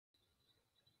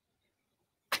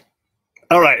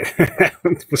right.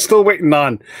 We're still waiting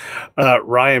on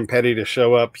Ryan Petty to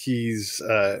show up. He's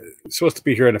supposed to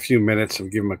be here in a few minutes. I'll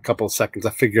give him a couple of seconds.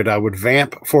 I figured I would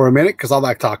vamp for a minute because I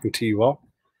like talking to you all.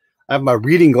 I have my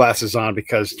reading glasses on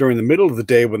because during the middle of the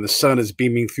day when the sun is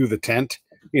beaming through the tent,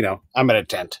 you know, I'm in a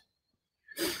tent.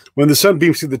 When the sun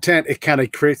beams through the tent, it kind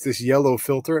of creates this yellow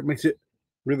filter. It makes it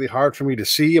really hard for me to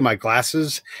see in my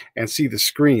glasses and see the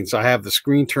screen. So I have the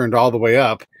screen turned all the way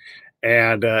up.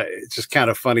 And it's just kind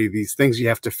of funny, these things you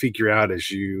have to figure out as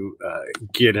you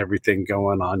get everything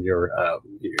going on your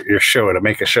show to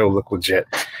make a show look legit.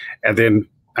 And then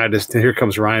here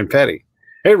comes Ryan Petty.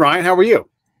 Hey, Ryan, how are you?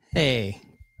 Hey,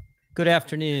 good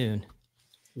afternoon.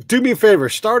 Do me a favor.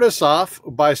 Start us off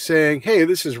by saying, hey,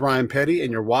 this is Ryan Petty,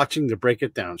 and you're watching the Break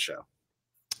It Down show.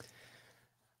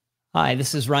 Hi,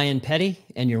 this is Ryan Petty,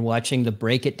 and you're watching the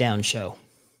Break It Down show.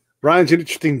 Ryan's an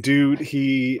interesting dude.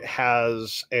 He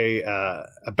has a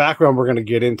background we're going to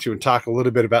get into and talk a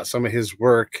little bit about some of his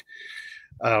work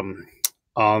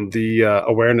on the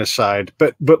awareness side.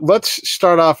 But let's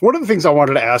start off. One of the things I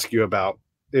wanted to ask you about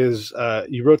is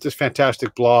you wrote this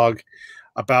fantastic blog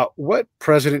about what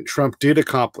President Trump did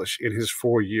accomplish in his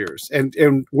 4 years.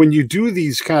 And when you do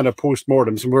these kind of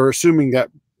postmortems, and we're assuming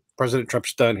that President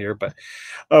Trump's done here, but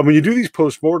when you do these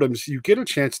postmortems, you get a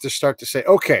chance to start to say,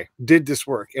 okay, did this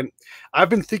work? And I've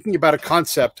been thinking about a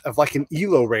concept of like an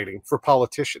ELO rating for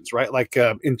politicians, right? Like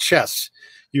in chess,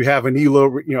 you have an ELO,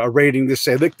 a rating to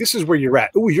say, look, this is where you're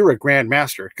at. Oh, you're a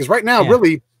grandmaster. Because right now,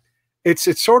 really, it's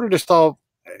sort of just all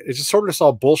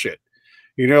bullshit.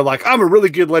 Like I'm a really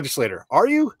good legislator. Are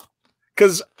you?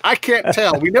 Because I can't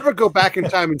tell. We never go back in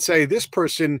time and say this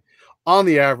person, on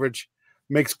the average,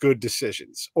 makes good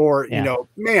decisions, or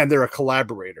man, they're a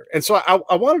collaborator. And so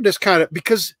I wanted this kind of,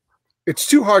 because it's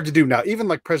too hard to do now. Even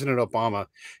like President Obama,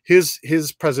 his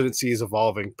presidency is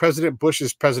evolving. President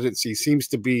Bush's presidency seems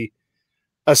to be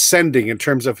ascending in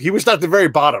terms of, he was at the very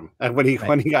bottom, and when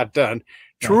he got done,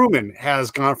 Truman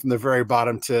has gone from the very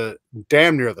bottom to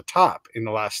damn near the top in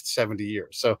the last 70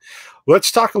 years. So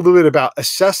let's talk a little bit about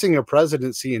assessing a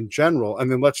presidency in general,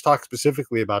 and then let's talk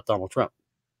specifically about Donald Trump.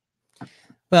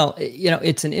 Well,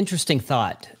 it's an interesting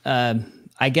thought.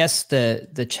 I guess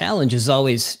the challenge is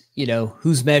always,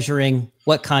 who's measuring,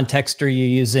 what context are you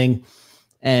using,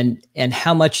 and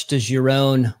how much do your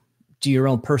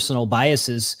own personal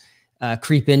biases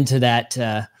creep into that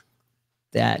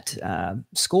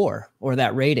score or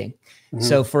that rating. Mm-hmm.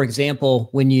 So, for example,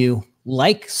 when you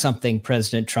like something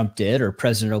President Trump did or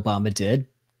President Obama did,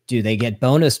 do they get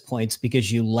bonus points because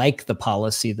you like the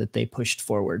policy that they pushed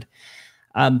forward?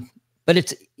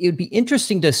 But it'd be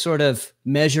interesting to sort of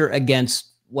measure against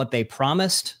what they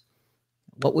promised,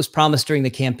 what was promised during the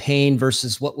campaign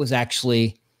versus what was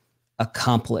actually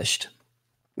accomplished.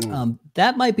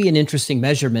 That might be an interesting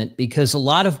measurement, because a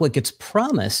lot of what gets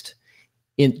promised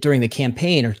during the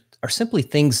campaign are simply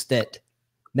things that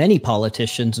many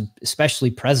politicians,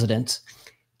 especially presidents,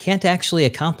 can't actually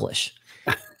accomplish.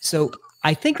 So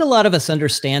I think a lot of us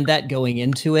understand that going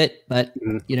into it, but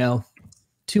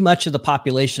too much of the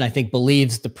population, I think,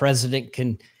 believes the president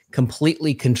can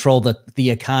completely control the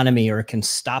economy, or can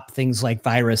stop things like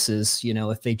viruses,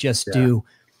 if they just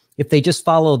if they just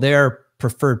follow their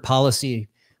preferred policy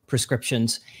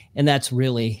prescriptions. And that's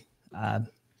really kind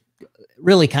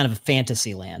of a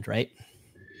fantasy land, right?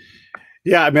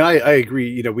 Yeah, I mean, I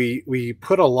agree. We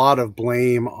put a lot of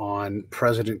blame on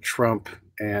President Trump.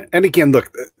 And again,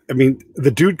 look, I mean,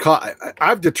 the dude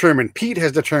Pete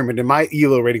has determined in my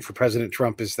ELO rating for President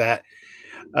Trump is that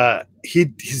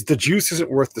the juice isn't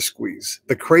worth the squeeze.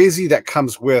 The crazy that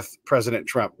comes with President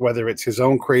Trump, whether it's his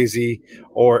own crazy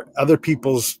or other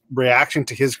people's reaction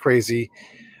to his crazy,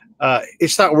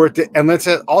 it's not worth it. And let's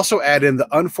also add in the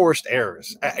unforced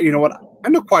errors. You know what? I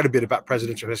know quite a bit about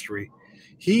presidential history.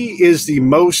 He is the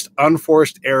most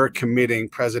unforced error committing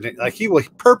president. Like, he will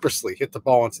purposely hit the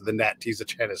ball into the net to use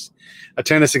a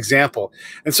tennis example.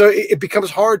 And so it becomes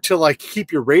hard to like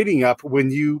keep your rating up when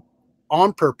you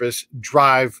on purpose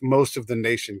drive most of the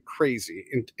nation crazy.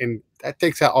 And that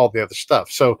takes out all the other stuff.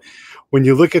 So when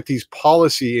you look at these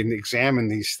policy and examine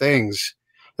these things,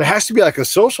 there has to be like a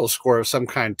social score of some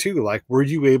kind too. Like, were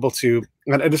you able to,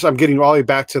 and I'm getting all the way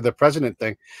back to the president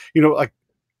thing, like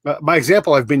my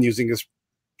example I've been using is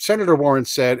Senator Warren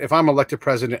said, if I'm elected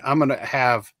president, I'm going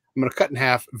to cut in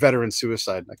half veteran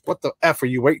suicide. Like, what the F are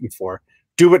you waiting for?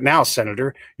 Do it now,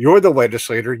 Senator. You're the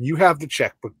legislator. You have the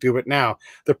checkbook. Do it now.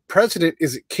 The president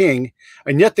isn't king,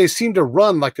 and yet they seem to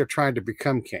run like they're trying to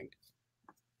become king.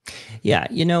 Yeah,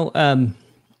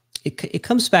 it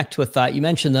comes back to a thought. You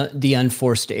mentioned the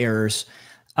unforced errors.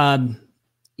 I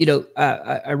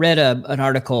read an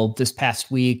article this past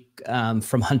week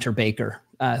from Hunter Baker,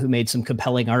 who made some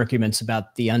compelling arguments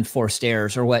about the unforced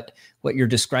errors, or what you're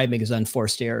describing as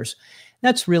unforced errors.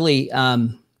 That's really,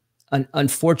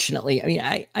 unfortunately, I mean,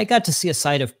 I got to see a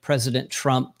side of President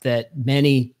Trump that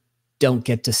many don't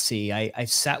get to see. I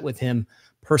sat with him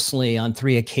personally on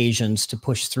 3 occasions to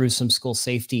push through some school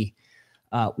safety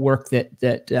work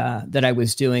that I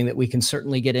was doing, that we can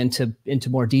certainly get into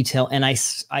more detail. And I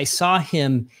saw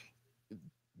him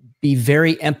be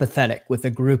very empathetic with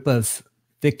a group of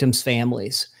victims'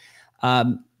 families.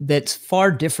 That's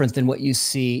far different than what you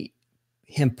see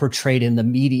him portrayed in the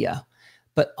media.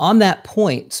 But on that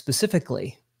point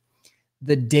specifically,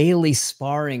 the daily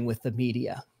sparring with the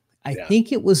media, I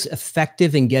think it was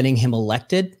effective in getting him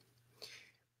elected.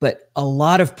 But a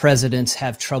lot of presidents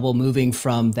have trouble moving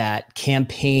from that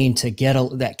campaign to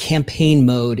that campaign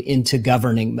mode into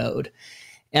governing mode.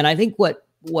 And I think what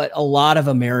a lot of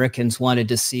Americans wanted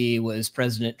to see was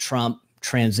President Trump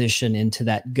transition into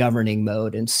that governing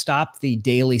mode and stop the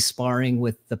daily sparring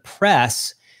with the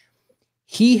press.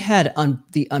 He had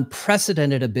the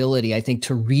unprecedented ability, I think,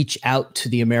 to reach out to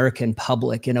the American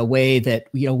public in a way that,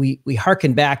 we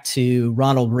hearken back to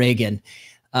Ronald Reagan,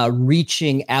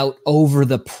 reaching out over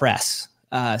the press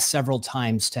several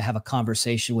times to have a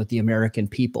conversation with the American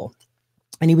people.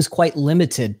 And he was quite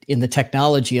limited in the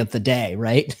technology of the day,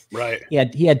 right? Right. He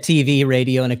had TV,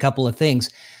 radio, and a couple of things.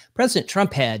 President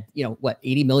Trump had,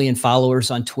 80 million followers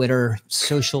on Twitter,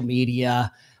 social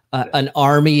media, an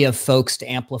army of folks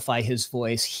to amplify his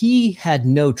voice. He had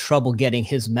no trouble getting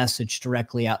his message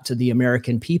directly out to the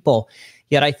American people.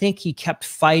 Yet I think he kept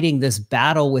fighting this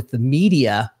battle with the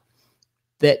media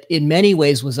that in many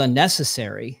ways was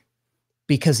unnecessary,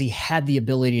 because he had the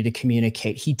ability to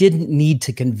communicate. He didn't need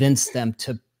to convince them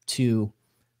to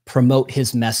promote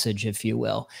his message, if you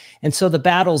will. And so the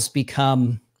battles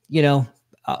become,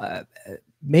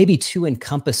 maybe too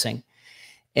encompassing,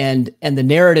 and the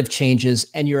narrative changes,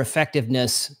 and your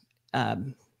effectiveness,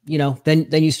 then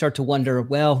you start to wonder,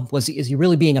 well, is he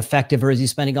really being effective, or is he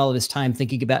spending all of his time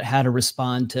thinking about how to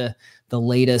respond to the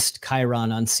latest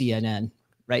chyron on CNN,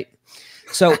 right?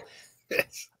 So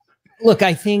look,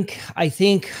 I think we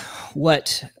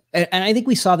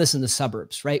saw this in the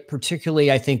suburbs, right?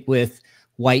 Particularly, I think, with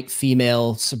white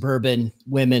female suburban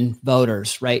women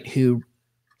voters, right, who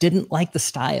didn't like the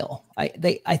style.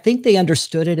 I think they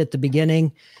understood it at the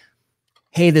beginning.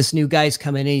 Hey, this new guy's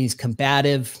coming in. He's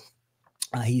combative.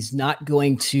 He's not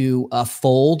going to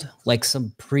fold like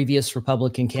some previous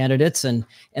Republican candidates, and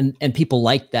people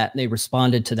liked that, and they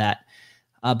responded to that.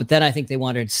 But then I think they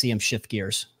wanted to see him shift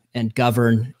gears and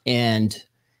govern and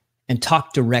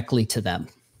talk directly to them.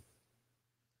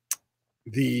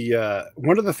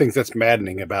 One of the things that's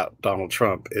maddening about Donald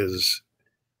Trump is,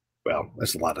 well,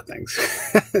 there's a lot of things,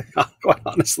 quite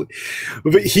honestly,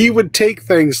 but he would take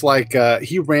things like,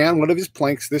 he ran, one of his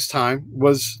planks this time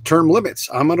was term limits.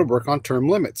 I'm going to work on term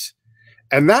limits.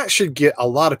 And that should get a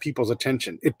lot of people's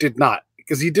attention. It did not,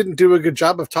 because he didn't do a good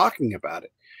job of talking about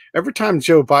it. Every time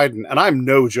Joe Biden, and I'm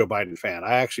no Joe Biden fan,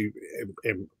 I actually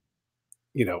am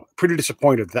pretty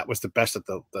disappointed that was the best that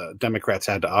the Democrats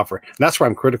had to offer. And that's why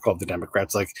I'm critical of the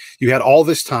Democrats. Like, you had all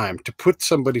this time to put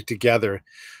somebody together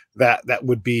that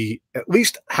would be at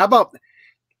least, how about,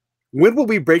 when will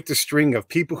we break the string of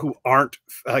people who aren't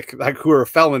like who are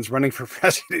felons running for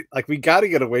president? Like, we got to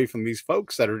get away from these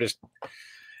folks that are just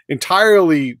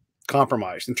entirely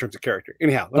compromised in terms of character.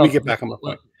 Anyhow, let me get back on my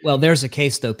point. Well, there's a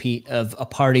case, though, Pete, of a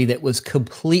party that was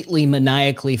completely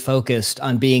maniacally focused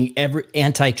on being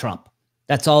anti-Trump.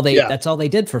 That's all they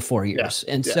did for 4 years.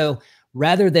 And so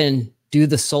rather than do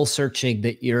the soul searching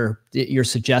that you're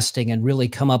suggesting and really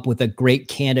come up with a great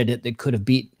candidate that could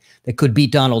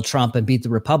beat Donald Trump and beat the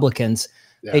Republicans,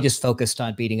 they just focused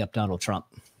on beating up Donald Trump.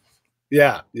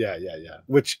 Yeah.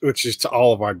 Which is to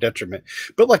all of our detriment.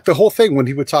 But like the whole thing, when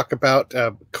he would talk about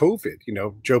COVID,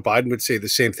 Joe Biden would say the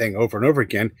same thing over and over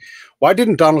again. Why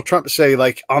didn't Donald Trump say,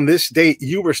 like, on this date,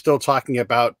 you were still talking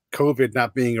about COVID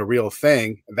not being a real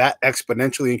thing? That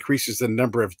exponentially increases the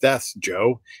number of deaths,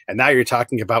 Joe. And now you're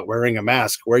talking about wearing a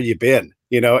mask. Where you been?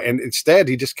 And instead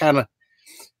he just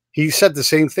he said the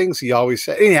same things he always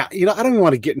said. Anyhow, I don't even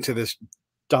want to get into this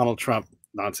Donald Trump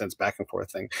nonsense back and forth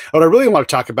thing. What I really want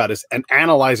to talk about is an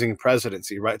analyzing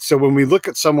presidency, right? So when we look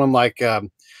at someone like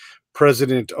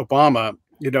President Obama,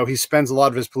 he spends a lot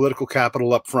of his political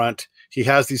capital up front. He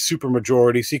has these super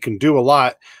majorities. He can do a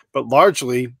lot, but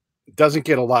largely doesn't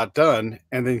get a lot done,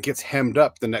 and then gets hemmed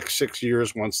up the next 6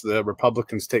 years once the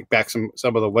Republicans take back some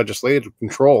of the legislative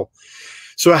control.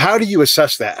 So how do you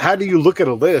assess that? How do you look at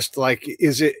a list? Like,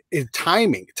 is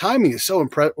timing? Timing is so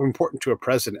important to a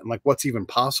president, and like, what's even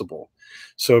possible?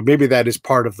 So maybe that is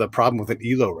part of the problem with an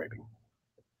ELO rating.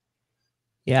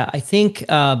 Yeah, I think,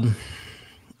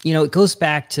 it goes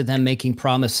back to them making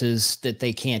promises that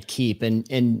they can't keep. And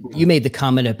you made the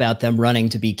comment about them running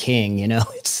to be king.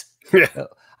 It's, Yeah.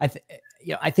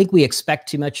 I think we expect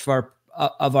too much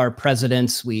of our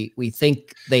presidents. We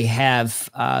think they have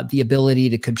the ability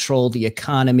to control the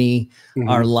economy,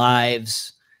 our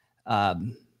lives,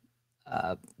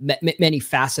 many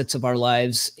facets of our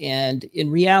lives. And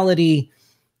in reality,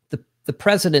 the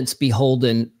president's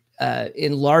beholden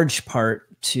in large part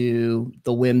to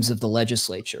the whims of the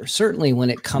legislature, certainly when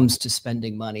it comes to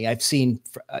spending money. I've seen,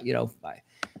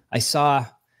 I saw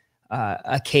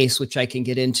a case which I can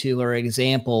get into, or an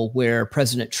example where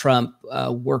President Trump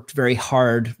worked very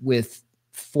hard with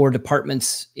 4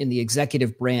 departments in the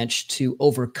executive branch to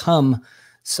overcome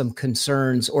some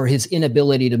concerns or his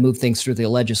inability to move things through the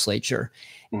legislature.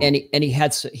 And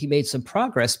he made some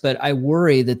progress, but I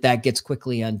worry that gets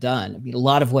quickly undone. I mean, a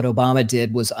lot of what Obama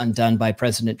did was undone by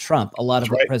President Trump. A lot of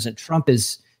what President Trump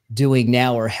is doing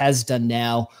now or has done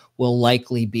now will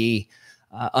likely be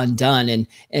undone.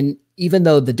 And even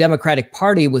though the Democratic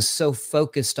Party was so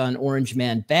focused on Orange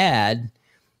Man bad,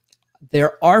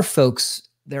 there are folks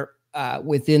there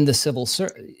within the civil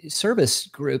service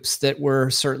groups that were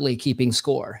certainly keeping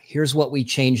score. Here's what we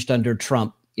changed under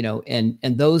Trump, and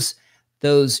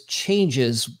those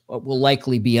changes will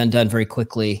likely be undone very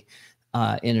quickly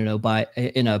in a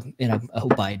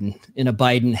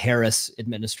Biden-Harris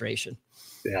administration.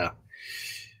 Yeah.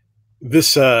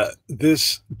 This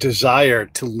desire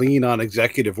to lean on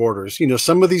executive orders,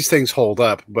 some of these things hold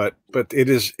up, but it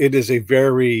is a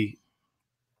very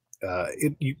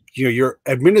your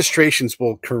administrations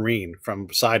will careen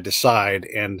from side to side,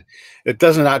 and it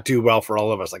does not do well for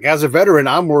all of us. Like, as a veteran,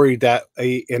 I'm worried that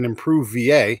an improved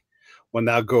VA will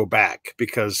now go back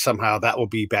because somehow that will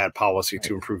be bad policy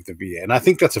to improve the VA. And I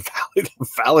think that's a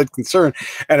valid concern.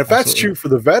 And if that's true for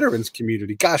the veterans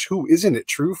community, gosh, who isn't it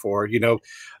true for?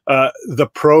 The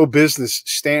pro-business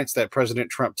stance that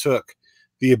President Trump took,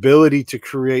 the ability to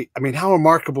create, I mean, how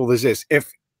remarkable is this?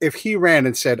 If he ran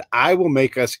and said, I will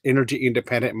make us energy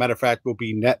independent, matter of fact, we'll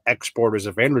be net exporters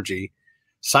of energy,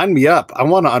 sign me up. I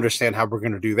want to understand how we're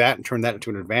going to do that and turn that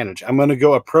into an advantage. I'm going to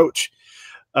go approach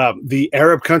the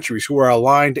Arab countries who are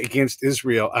aligned against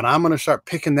Israel, and I'm going to start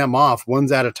picking them off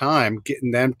ones at a time,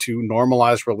 getting them to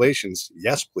normalize relations.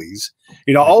 Yes, please.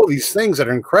 All of these things that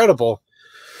are incredible,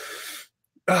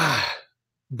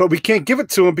 but we can't give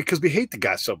it to him because we hate the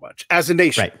guy so much as a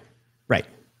nation. Right.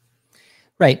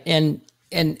 And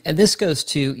this goes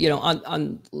to,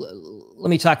 let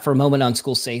me talk for a moment on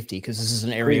school safety, because this is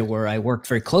an area where I worked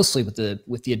very closely with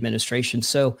the administration.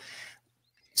 So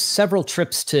several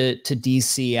trips to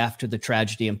DC after the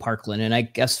tragedy in Parkland. And I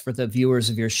guess for the viewers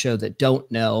of your show that don't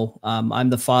know, I'm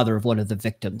the father of one of the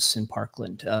victims in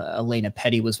Parkland. Alaina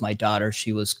Petty was my daughter.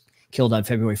 She was killed on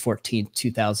February 14th,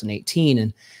 2018.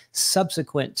 And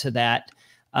subsequent to that,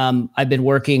 I've been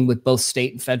working with both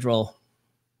state and federal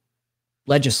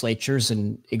legislatures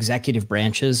and executive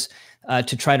branches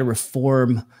to try to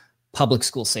reform public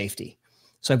school safety.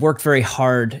 So I've worked very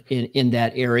hard in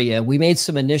that area. We made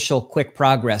some initial quick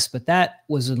progress, but that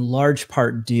was in large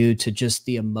part due to just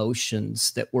the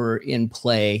emotions that were in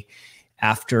play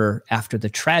after the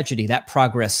tragedy. That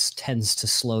progress tends to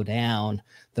slow down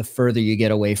the further you get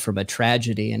away from a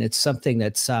tragedy. And it's something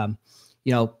that's,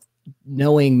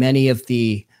 knowing many of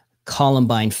the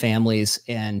Columbine families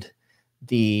and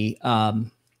the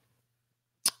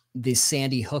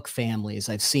Sandy Hook families,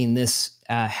 I've seen this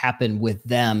happen with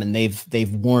them, and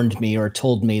they've warned me or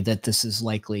told me that this is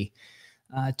likely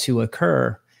to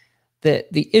occur.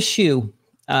 The issue,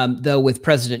 though, with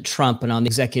President Trump and on the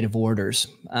executive orders.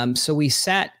 So we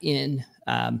sat in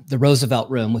the Roosevelt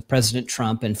Room with President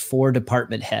Trump and 4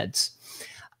 department heads,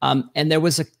 and there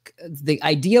was the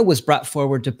idea was brought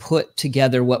forward to put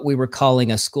together what we were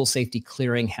calling a school safety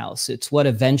clearinghouse. It's what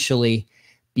eventually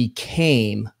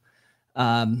became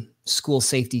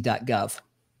SchoolSafety.gov,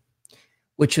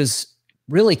 which was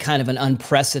really kind of an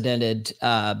unprecedented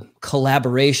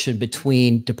collaboration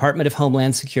between Department of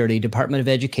Homeland Security, Department of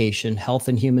Education, Health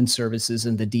and Human Services,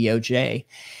 and the DOJ.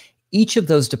 Each of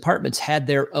those departments had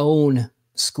their own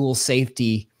school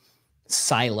safety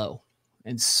silo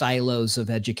and silos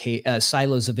of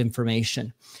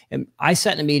information. And I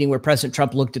sat in a meeting where President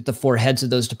Trump looked at the 4 heads of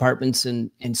those departments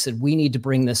and said, we need to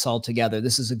bring this all together.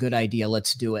 This is a good idea.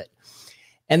 Let's do it.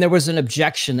 And there was an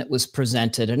objection that was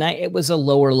presented, and it was a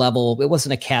lower level. It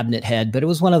wasn't a cabinet head, but it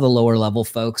was one of the lower level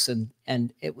folks.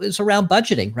 And it was around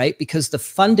budgeting, right? Because the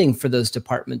funding for those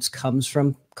departments comes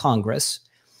from Congress,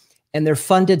 and they're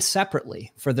funded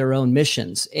separately for their own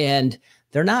missions. And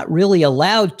they're not really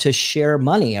allowed to share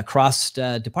money across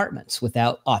departments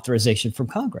without authorization from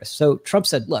Congress. So Trump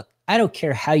said, look, I don't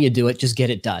care how you do it, just get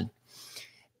it done.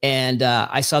 And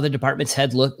I saw the department's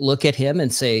head look at him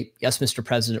and say, yes, Mr.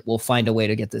 President, we'll find a way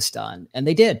to get this done. And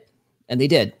they did. And they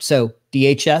did. So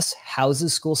DHS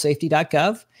houses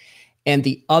SchoolSafety.gov, and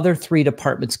the other 3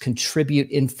 departments contribute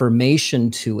information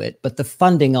to it, but the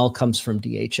funding all comes from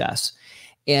DHS.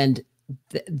 And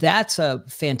that's a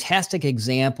fantastic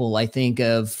example, I think,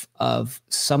 of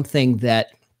something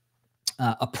that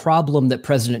a problem that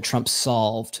President Trump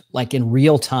solved, like in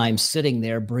real time, sitting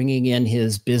there, bringing in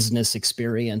his business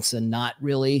experience and not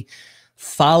really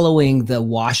following the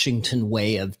Washington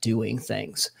way of doing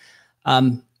things.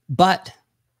 But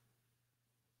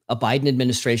a Biden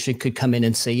administration could come in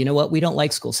and say, you know what, we don't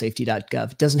like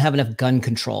SchoolSafety.gov. It doesn't have enough gun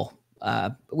control,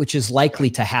 which is likely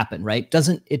to happen, right?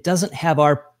 It doesn't have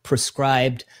our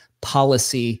prescribed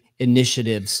policy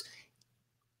initiatives.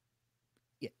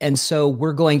 And so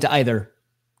we're going to either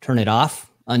turn it off,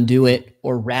 undo it,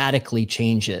 or radically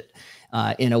change it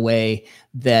in a way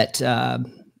that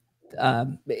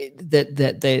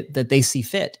that they see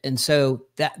fit. And so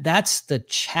that's the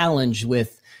challenge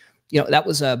with, that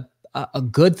was a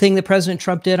good thing that President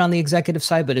Trump did on the executive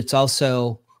side, but it's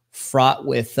also fraught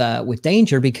with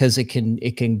danger because it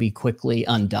can be quickly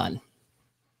undone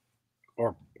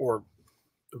or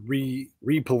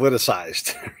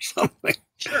re-politicized or something.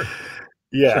 Sure.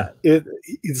 Yeah, sure.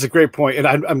 It's a great point. And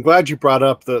I'm glad you brought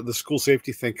up the school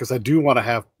safety thing, because I do want to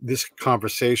have this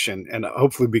conversation, and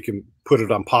hopefully we can put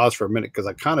it on pause for a minute, because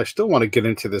I kind of still want to get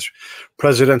into this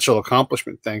presidential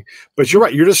accomplishment thing. But you're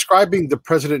right. You're describing the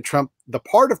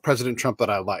part of President Trump that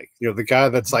I like, the guy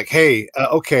that's like, hey,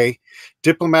 okay,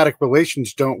 diplomatic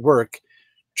relations don't work.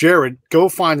 Jared, go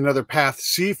find another path.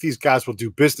 See if these guys will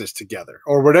do business together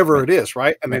or whatever it is.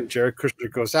 Right. And then Jared Kushner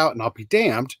goes out, and I'll be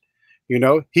damned.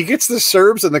 He gets the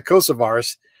Serbs and the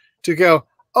Kosovars to go,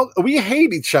 oh, we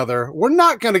hate each other. We're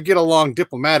not going to get along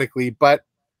diplomatically, but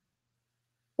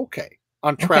okay,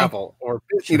 on travel or,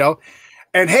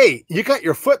 and hey, you got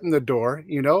your foot in the door,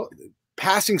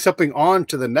 passing something on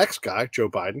to the next guy, Joe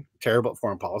Biden, terrible at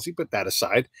foreign policy, but that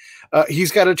aside,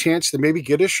 he's got a chance to maybe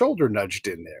get his shoulder nudged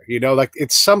in there, like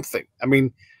it's something. I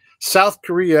mean, South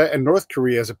Korea and North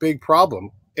Korea is a big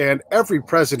problem. And every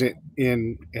president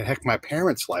in heck, my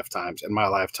parents' lifetimes and my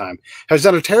lifetime has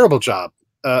done a terrible job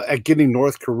at getting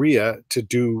North Korea to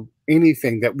do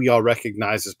anything that we all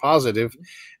recognize as positive.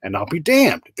 And I'll be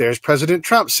damned. There's President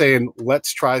Trump saying,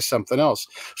 let's try something else.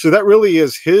 So that really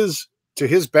is to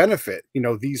his benefit,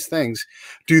 these things.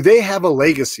 Do they have a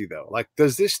legacy, though? Like,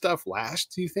 does this stuff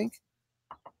last, do you think?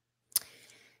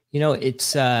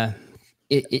 It's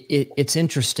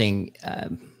interesting.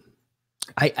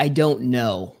 I don't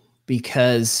know,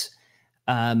 because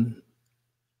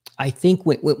I think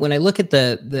when I look at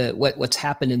what's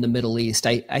happened in the Middle East,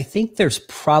 I think there's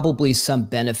probably some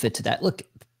benefit to that. Look,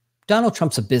 Donald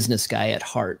Trump's a business guy at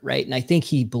heart, right? And I think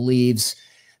he believes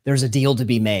there's a deal to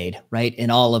be made, right, in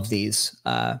all of these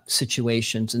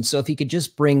situations. And so if he could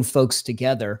just bring folks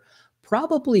together,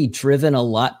 probably driven a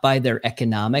lot by their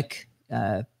economic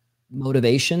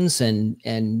motivations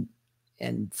and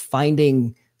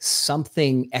finding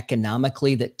something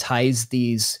economically that ties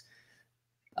these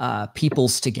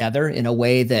peoples together in a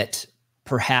way that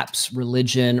perhaps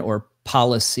religion or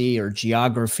policy or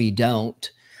geography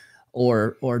don't,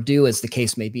 or do, as the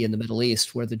case may be in the Middle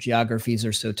East, where the geographies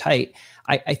are so tight.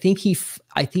 I think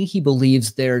he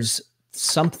believes there's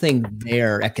something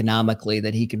there economically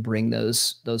that he can bring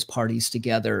those parties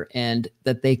together, and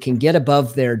that they can get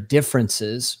above their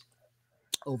differences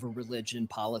over religion,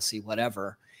 policy,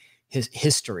 whatever, his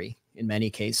history in many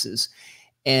cases,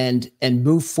 and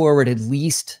move forward at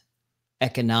least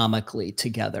economically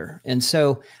together. And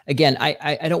so again,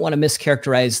 I don't want to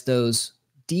mischaracterize those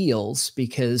deals,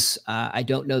 because I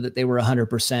don't know that they were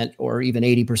 100% or even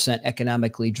 80%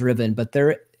 economically driven, but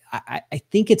I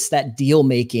think it's that deal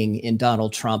making in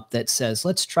Donald Trump that says,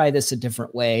 let's try this a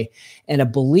different way, and a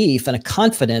belief and a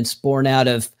confidence born out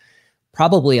of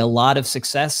probably a lot of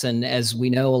success, and, as we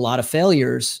know, a lot of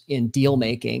failures in deal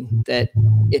making, that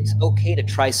it's okay to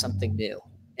try something new.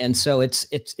 And so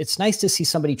it's nice to see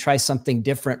somebody try something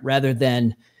different, rather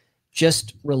than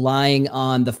just relying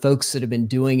on the folks that have been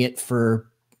doing it for,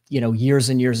 years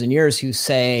and years and years, who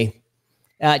say,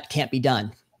 it can't be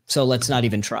done, so let's not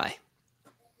even try.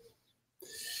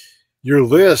 Your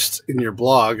list in your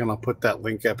blog, and I'll put that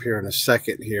link up here in a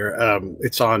second here.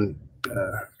 It's on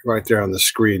right there on the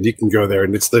screen. You can go there,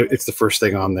 and it's the first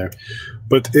thing on there.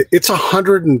 But it's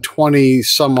 120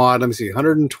 some odd. Let me see,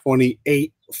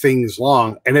 128 things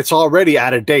long, and it's already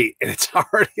out of date, and it's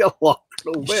already a long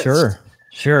list. Sure.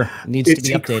 Sure, it needs to It's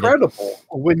be updated. incredible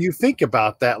when you think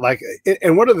about that. Like,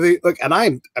 and one of the like, and I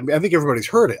mean, I think everybody's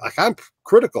heard it. Like, I'm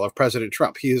critical of President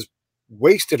Trump. He has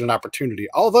wasted an opportunity.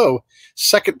 Although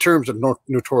second terms are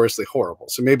notoriously horrible,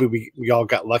 so maybe we all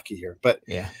got lucky here. But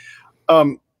Yeah.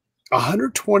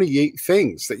 128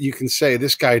 things that you can say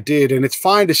this guy did, and it's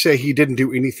fine to say he didn't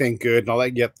do anything good and all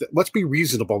that. Yet, let's be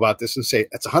reasonable about this and say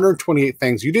that's 128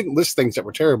 things. You didn't list things that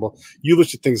were terrible. You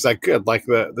listed things that good, like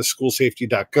the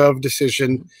SchoolSafety.gov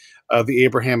decision, the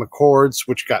Abraham Accords,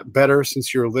 which got better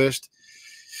since your list.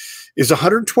 Is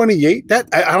 128 that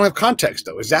I don't have context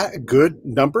though. Is that a good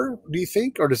number, do you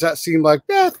think? Or does that seem like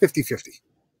 50-50?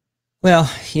 Well,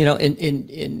 you know,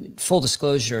 in full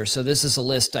disclosure, so this is a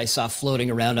list I saw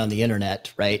floating around on the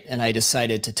internet, right? And I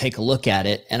decided to take a look at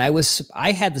it. And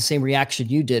I had the same reaction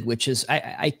you did, which is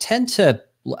I tend to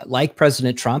like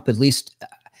President Trump. At least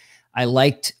I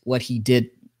liked what he did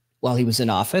while he was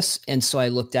in office. And so I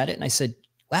looked at it and I said,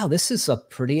 wow, this is a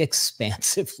pretty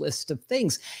expansive list of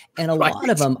things. And a lot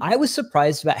of them, I was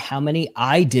surprised about how many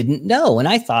I didn't know. And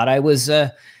I thought I was,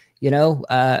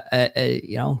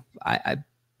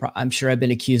 I'm sure I've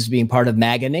been accused of being part of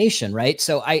MAGA Nation, right?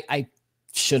 So I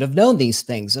should have known these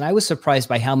things. And I was surprised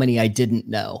by how many I didn't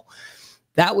know.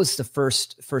 That was the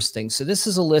first thing. So this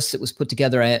is a list that was put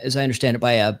together, as I understand it,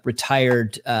 by a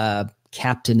retired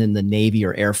captain in the Navy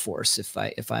or Air Force,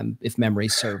 if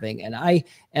memory's serving. And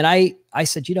I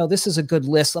said, you know, this is a good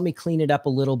list. Let me clean it up a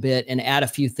little bit and add a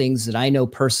few things that I know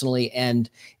personally and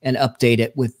update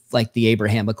it with like the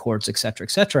Abraham Accords, et cetera,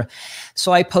 et cetera.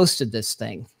 So I posted this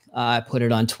thing. I put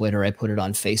it on Twitter. I put it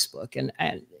on Facebook,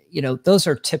 and you know, those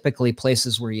are typically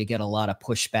places where you get a lot of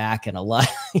pushback and a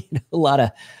lot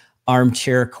of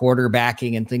armchair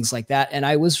quarterbacking and things like that. And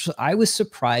I was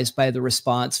surprised by the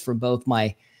response from both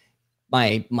my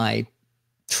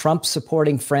Trump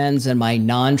supporting friends and my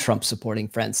non-Trump supporting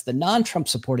friends. The non-Trump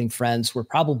supporting friends were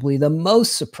probably the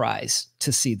most surprised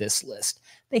to see this list.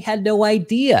 They had no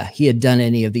idea he had done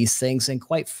any of these things. And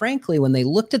quite frankly, when they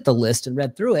looked at the list and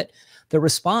read through it, the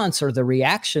response or the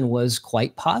reaction was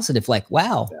quite positive. Like,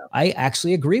 wow, yeah, I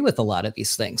actually agree with a lot of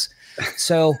these things.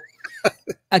 So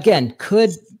again,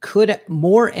 could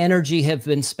more energy have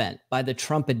been spent by the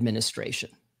Trump administration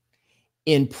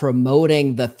in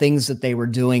promoting the things that they were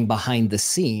doing behind the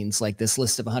scenes, like this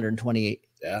list of 128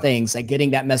 things, like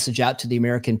getting that message out to the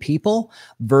American people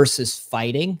versus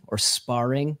fighting or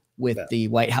sparring with the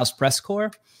White House press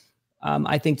corps?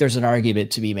 I think there's an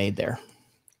argument to be made there.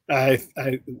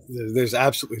 There's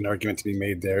absolutely an argument to be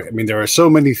made there. I mean, there are so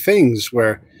many things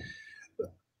where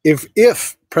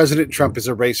if President Trump is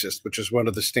a racist, which is one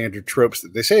of the standard tropes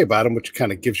that they say about him, which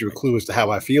kind of gives you a clue as to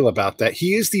how I feel about that,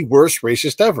 he is the worst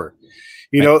racist ever.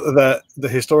 You know, the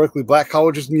historically black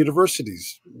colleges and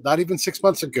universities, not even 6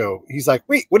 months ago, he's like,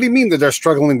 wait, what do you mean that they're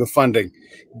struggling with funding?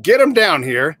 Get them down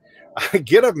here,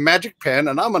 get a magic pen,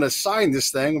 and I'm going to sign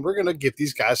this thing, and we're going to get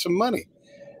these guys some money.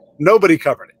 Nobody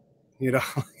covered it. You know,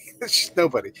 it's just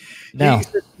nobody. No.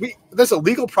 There's a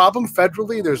legal problem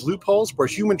federally. There's loopholes where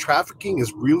human trafficking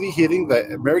is really hitting the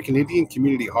American Indian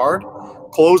community hard.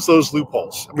 Close those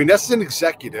loopholes. I mean, that's an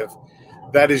executive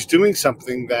that is doing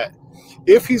something that,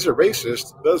 if he's a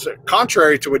racist, those are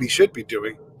contrary to what he should be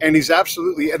doing. And he's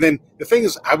absolutely. And then the thing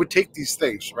is, I would take these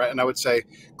things, right? And I would say,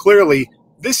 clearly,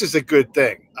 this is a good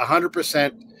thing.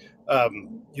 100%.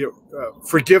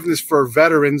 Forgiveness for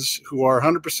veterans who are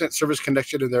 100% service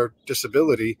connected in their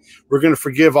disability. We're going to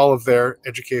forgive all of their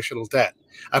educational debt.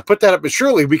 I put that up, but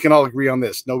surely we can all agree on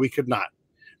this. No, we could not.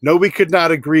 No, we could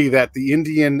not agree that the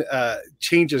Indian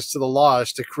changes to the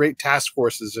laws to create task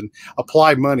forces and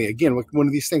apply money. Again, one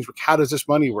of these things, how does this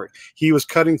money work? He was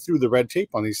cutting through the red tape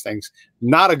on these things.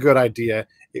 Not a good idea.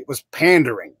 It was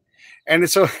pandering. And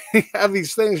so you have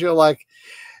these things, you're like,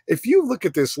 if you look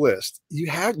at this list,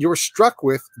 you're struck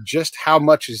with just how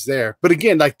much is there. But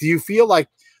again, like, do you feel like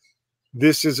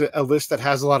this is a list that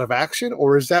has a lot of action,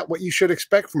 or is that what you should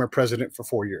expect from a president for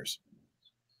 4 years?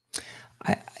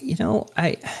 I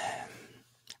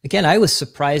was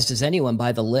surprised as anyone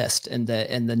by the list and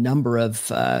the number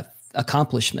of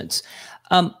accomplishments.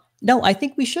 No, I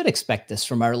think we should expect this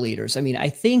from our leaders. I mean, I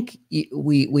think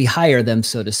we hire them,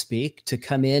 so to speak, to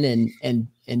come in and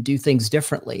do things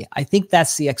differently. I think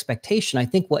that's the expectation. I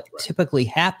think what typically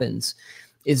happens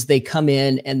is they come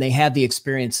in and they have the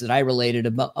experience that I related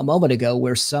a moment ago,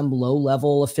 where some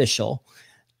low-level official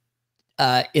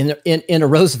in a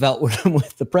Roosevelt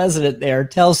with the president there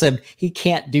tells him he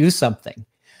can't do something.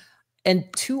 And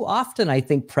too often, I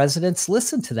think presidents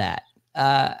listen to that.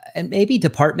 And maybe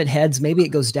department heads, maybe it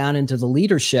goes down into the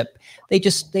leadership.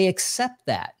 They accept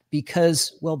that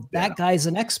because, well, that guy's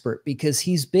an expert because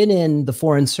he's been in the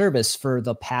Foreign Service for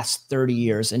the past 30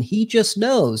 years and he just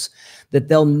knows that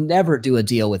they'll never do a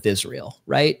deal with Israel,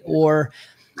 right? Or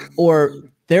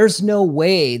there's no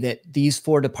way that these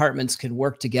 4 departments can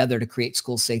work together to create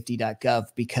SchoolSafety.gov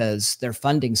because they're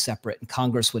funding separate and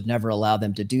Congress would never allow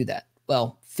them to do that.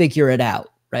 Well, figure it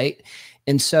out, right?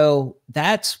 And so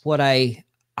that's what I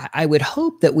would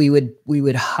hope that we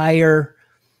would hire,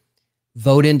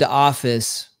 vote into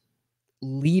office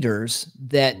leaders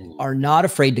that are not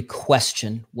afraid to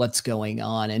question what's going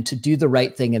on and to do the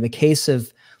right thing. In the case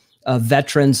of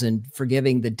veterans and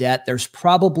forgiving the debt, there's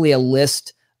probably a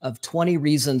list of 20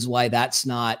 reasons why that's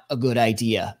not a good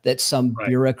idea, that some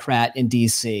bureaucrat in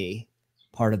DC,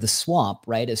 part of the swamp,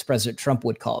 right, as President Trump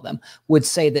would call them, would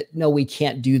say that, no, we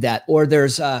can't do that. Or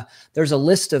there's a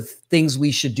list of things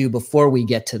we should do before we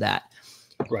get to that.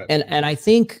 Right. And I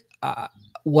think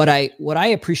what I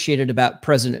appreciated about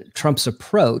President Trump's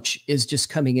approach is just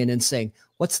coming in and saying,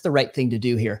 what's the right thing to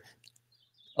do here?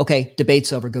 Okay,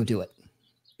 debate's over, go do it.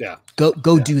 Yeah.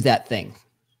 Go do that thing.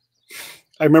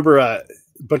 I remember a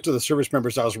bunch of the service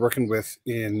members I was working with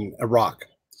in Iraq.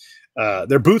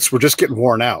 Their boots were just getting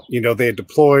worn out. You know, they had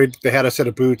deployed, they had a set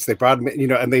of boots, they brought them, you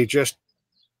know, and they just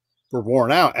were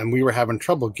worn out and we were having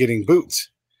trouble getting boots.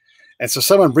 And so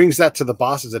someone brings that to the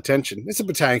boss's attention. It's a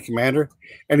battalion commander.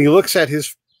 And he looks at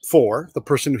his 4, the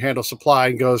person who handles supply,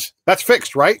 and goes, "That's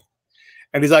fixed, right?"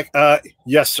 And he's like,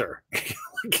 "Yes, sir."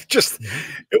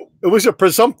 It was a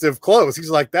presumptive close. He's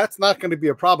like, "That's not going to be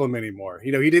a problem anymore."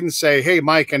 You know, he didn't say, "Hey,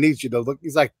 Mike, I need you to look."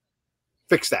 He's like,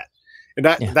 "Fix that." And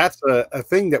that's a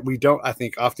thing that we don't, I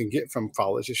think, often get from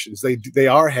politicians. They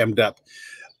are hemmed up.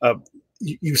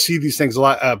 You see these things a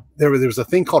lot. There was a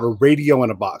thing called a radio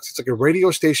in a box. It's like a radio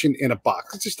station in a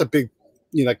box. It's just a big,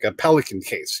 you know, like a Pelican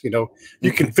case. You know,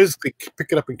 you can physically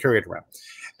pick it up and carry it around.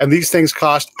 And these things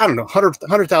cost, I don't know,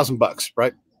 $100,000,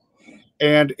 right?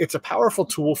 And it's a powerful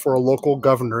tool for a local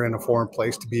governor in a foreign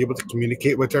place to be able to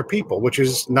communicate with their people, which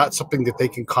is not something that they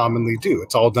can commonly do.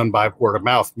 It's all done by word of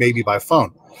mouth, maybe by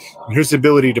phone. And here's the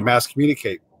ability to mass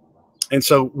communicate. And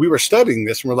so we were studying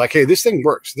this and we're like, hey, this thing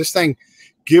works. This thing,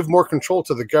 give more control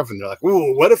to the governor. Like,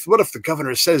 ooh, what if the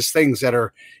governor says things that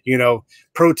are, you know,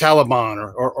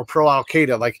 pro-Taliban or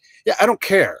pro-Al-Qaeda? Like, yeah, I don't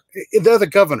care. They're the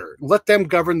governor. Let them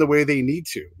govern the way they need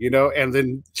to, you know, and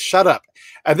then shut up.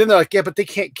 And then they're like, yeah, but they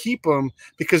can't keep them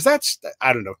because that's,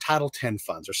 I don't know, Title 10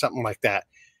 funds or something like that.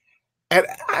 And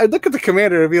I look at the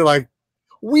commander and be like,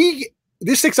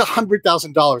 this takes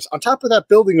 $100,000. On top of that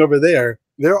building over there,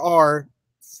 there are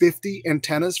 50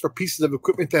 antennas for pieces of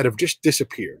equipment that have just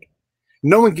disappeared.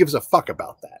 No one gives a fuck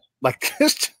about that. Like,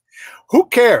 just, who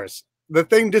cares? The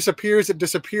thing disappears, it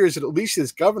disappears, and at least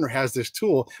this governor has this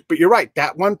tool. But you're right,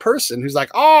 that one person who's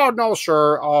like, oh, no,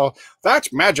 sir, oh,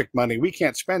 that's magic money. We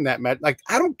can't spend that. Like,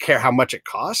 I don't care how much it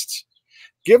costs.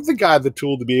 Give the guy the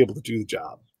tool to be able to do the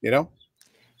job, you know?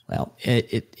 Well,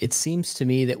 it seems to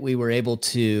me that we were able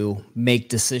to make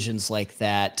decisions like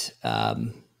that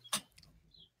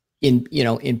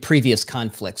in previous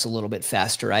conflicts a little bit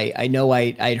faster. I know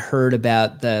I'd heard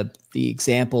about the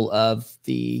example of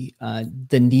the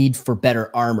need for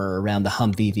better armor around the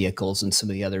Humvee vehicles and some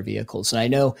of the other vehicles. And I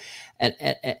know,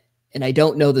 and I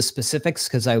don't know the specifics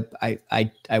because I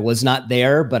was not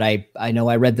there, but I know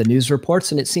I read the news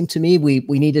reports, and it seemed to me we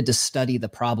needed to study the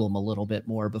problem a little bit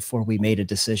more before we made a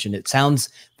decision. It sounds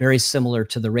very similar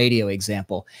to the radio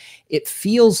example. It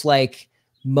feels like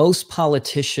most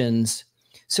politicians.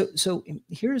 So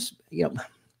here's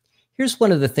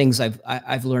one of the things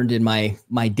I've learned in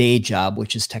my day job,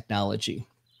 which is technology.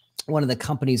 One of the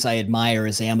companies I admire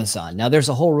is Amazon. Now, there's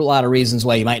a whole lot of reasons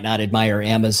why you might not admire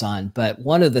Amazon, but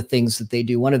one of the things that they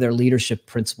do, one of their leadership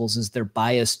principles, is their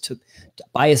bias to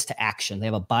action. They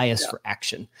have a bias for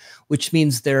action, which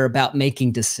means they're about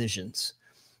making decisions.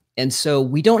 And so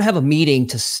we don't have a meeting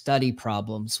to study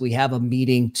problems. We have a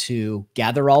meeting to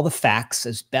gather all the facts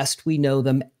as best we know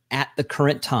them at the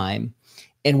current time,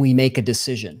 and we make a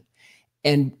decision.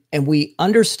 And we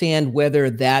understand whether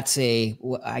that's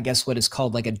I guess what is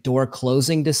called like a door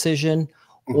closing decision,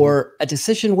 or a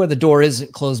decision where the door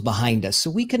isn't closed behind us.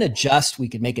 So we can adjust, we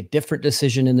can make a different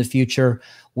decision in the future.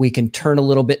 We can turn a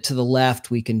little bit to the left,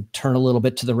 we can turn a little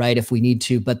bit to the right if we need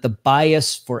to, but the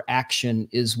bias for action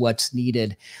is what's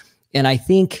needed. And I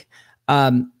think,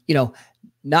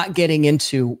 not getting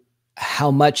into how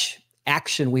much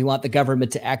action we want the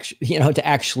government to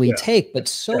actually take, but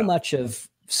so much of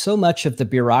the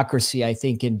bureaucracy, I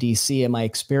think, in DC, in my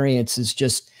experience, is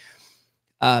just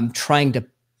trying to,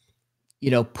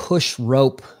 push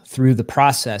rope through the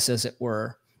process, as it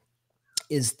were,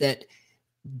 is that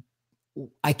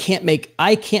I can't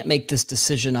make this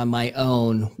decision on my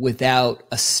own without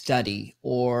a study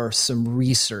or some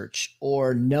research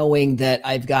or knowing that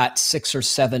I've got 6 or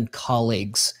 7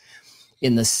 colleagues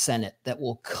in the Senate that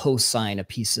will co-sign a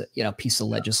piece of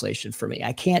legislation for me.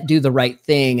 I can't do the right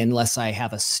thing unless I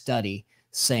have a study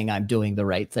saying I'm doing the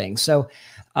right thing. So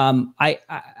I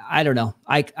don't know.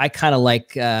 I kind of like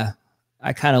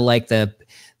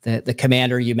the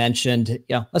commander you mentioned.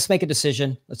 Let's make a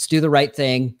decision. Let's do the right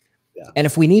thing. Yeah. And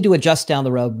if we need to adjust down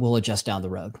the road, we'll adjust down the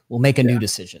road. We'll make a new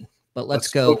decision. But let's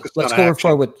go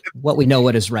forward with what we know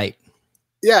what is right.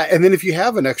 Yeah. And then if you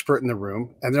have an expert in the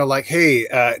room and they're like, hey,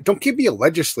 don't give me a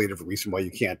legislative reason why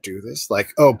you can't do this.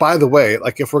 Like, oh, by the way,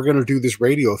 like if we're going to do this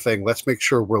radio thing, let's make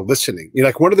sure we're listening.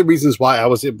 Like one of the reasons why I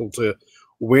was able to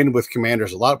win with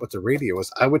commanders a lot with the radio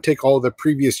is I would take all the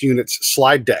previous units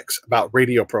slide decks about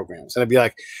radio programs. And I'd be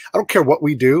like, I don't care what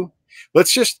we do.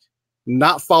 Let's just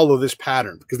not follow this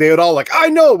pattern, because they would all like, I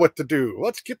know what to do.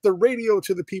 Let's get the radio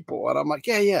to the people. And I'm like,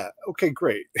 yeah. Okay,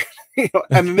 great. And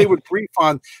then they would brief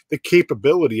on the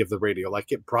capability of the radio,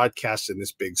 like it broadcasts in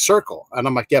this big circle. And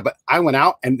I'm like, yeah, but I went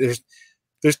out and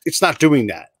it's not doing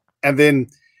that. And then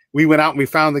we went out and we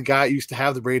found the guy who used to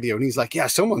have the radio, and he's like, yeah,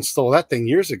 someone stole that thing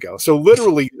years ago. So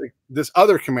literally like, this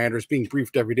other commander is being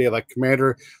briefed every day. Like,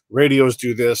 commander, radios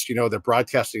do this, they're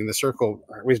broadcasting in the circle.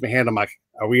 I raise my hand. I'm like,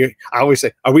 I always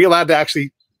say, are we allowed to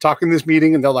actually talk in this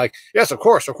meeting? And they're like, yes, of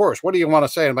course. What do you want to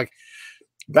say? I'm like,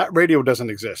 that radio doesn't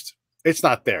exist. It's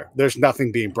not there. There's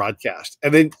nothing being broadcast.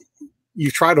 And then you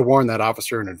try to warn that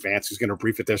officer in advance who's going to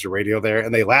brief it. There's a radio there,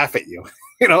 and they laugh at you.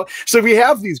 So we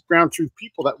have these ground truth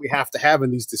people that we have to have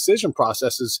in these decision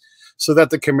processes so that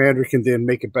the commander can then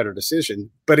make a better decision.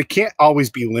 But it can't always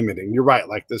be limiting. You're right.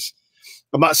 Like this,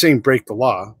 I'm not saying break the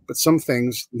law, but some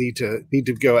things need to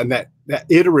go. And that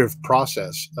iterative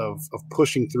process of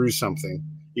pushing through something,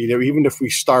 even if we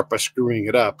start by screwing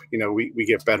it up, we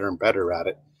get better and better at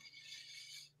it.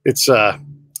 It's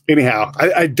anyhow,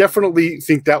 I definitely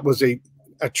think that was a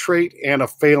trait and a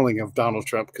failing of Donald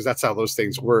Trump, because that's how those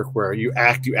things work, where you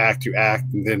act,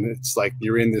 and then it's like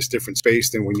you're in this different space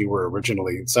than when you were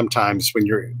originally. And sometimes when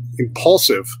you're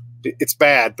impulsive, it's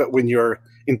bad, but when you're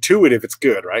intuitive, it's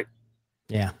good, right?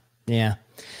 Yeah.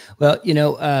 Well,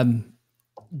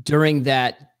 during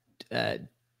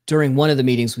one of the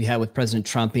meetings we had with President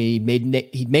Trump, he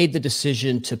made the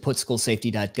decision to put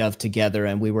SchoolSafety.gov together,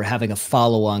 and we were having a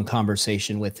follow-on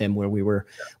conversation with him where we were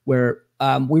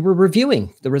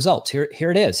reviewing the results. Here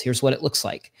it is. Here's what it looks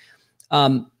like.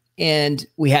 And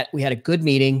we had a good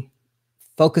meeting.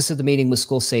 Focus of the meeting was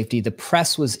school safety. The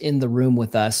press was in the room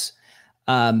with us.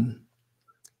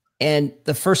 And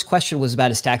the first question was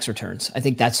about his tax returns. I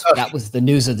think that was the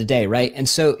news of the day, right? And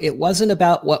so it wasn't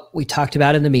about what we talked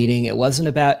about in the meeting. It wasn't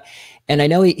about, and I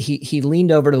know he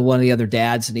leaned over to one of the other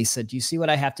dads and he said, "Do you see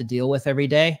what I have to deal with every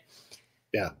day?"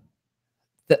 Yeah.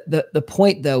 The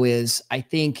point though is, I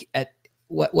think at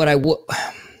what I would,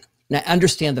 and I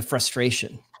understand the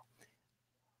frustration,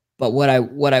 but what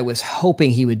I was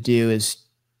hoping he would do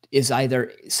is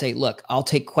either say, "Look, I'll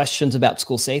take questions about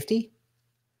school safety.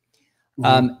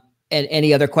 And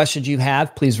any other questions you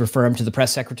have, please refer them to the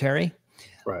press secretary."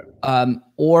 Right.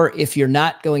 Or if you're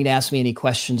not going to ask me any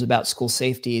questions about school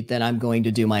safety, then I'm going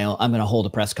to do my own. I'm going to hold a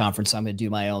press conference. I'm going to do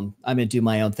my own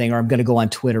thing, or I'm going to go on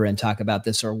Twitter and talk about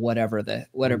this, or whatever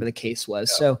the case was.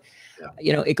 Yeah. So,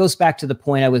 it goes back to the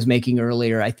point I was making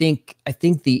earlier. I think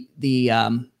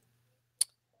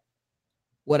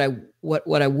what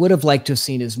I would have liked to have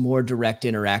seen is more direct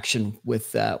interaction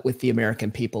with the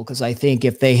American people. Because I think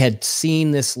if they had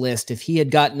seen this list, if he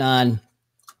had gotten on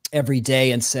every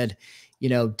day and said,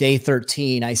 day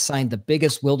 13, I signed the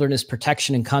biggest wilderness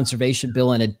protection and conservation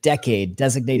bill in a decade,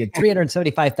 designated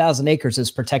 375,000 acres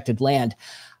as protected land,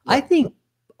 I think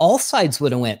all sides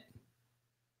would have went,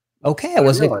 okay, I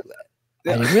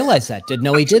didn't realize that. Didn't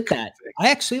know he did that. I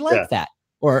actually like that.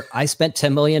 Or I spent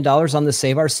 $10 million on the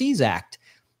Save Our Seas Act.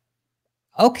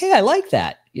 Okay, I like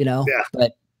that,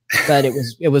 but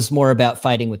it was more about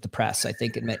fighting with the press, I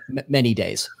think, in many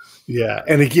days. Yeah.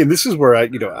 And again, this is where I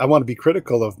want to be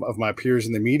critical of my peers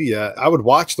in the media. I would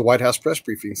watch the White House press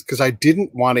briefings because I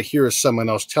didn't want to hear someone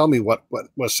else tell me what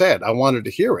was said. I wanted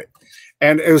to hear it.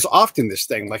 And it was often this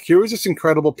thing, like, here was this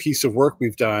incredible piece of work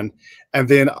we've done. And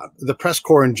then the press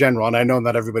corps in general, and I know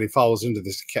not everybody follows into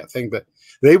this thing, but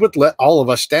they would let all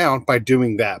of us down by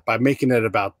doing that, by making it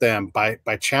about them, by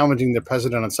challenging the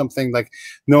president on something like,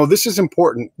 no, this is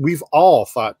important. We've all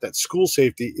thought that school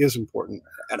safety is important.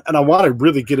 And I want to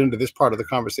really get into this part of the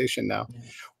conversation now.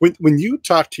 When you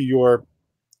talk to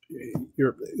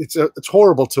it's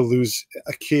horrible to lose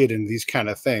a kid in these kind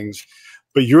of things.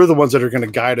 but you're the ones that are going to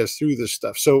guide us through this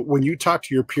stuff. So when you talk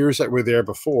to your peers that were there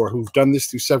before, who've done this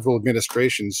through several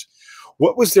administrations,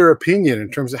 what was their opinion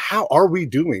in terms of how are we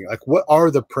doing? Like, what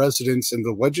are the presidents and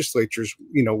the legislatures,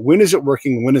 when is it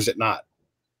working? When is it not?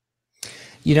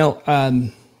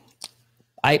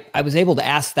 I was able to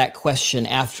ask that question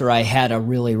after I had a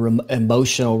really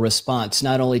emotional response,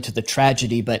 not only to the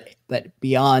tragedy, but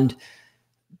beyond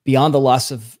the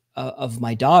loss of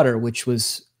my daughter, which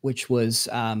was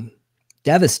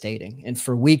devastating. And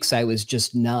for weeks I was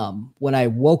just numb. When I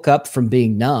woke up from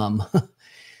being numb,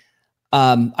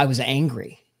 I was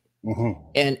angry. Mm-hmm.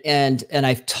 And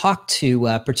I've talked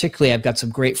to, particularly, I've got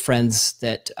some great friends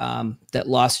that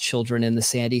lost children in the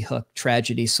Sandy Hook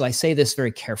tragedy. So I say this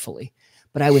very carefully,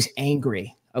 but I was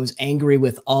angry. I was angry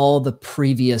with all the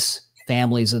previous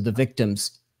families of the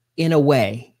victims in a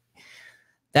way.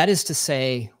 That is to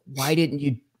say, why didn't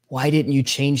you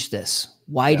change this?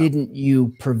 Why didn't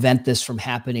you prevent this from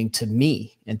happening to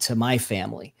me and to my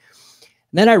family?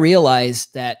 And then I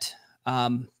realized that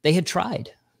they had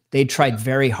tried. They tried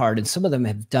very hard, and some of them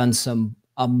have done some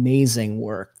amazing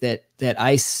work that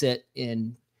I sit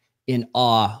in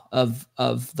awe of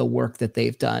the work that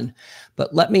they've done.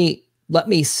 But let me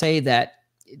say that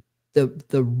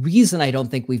the reason I don't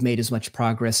think we've made as much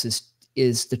progress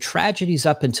is the tragedies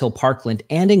up until Parkland,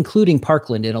 and including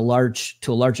Parkland to a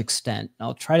large extent.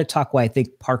 I'll try to talk why I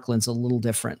think Parkland's a little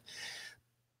different.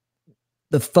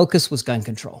 The focus was gun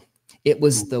control. It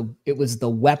was the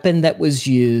weapon that was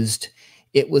used.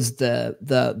 It was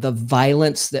the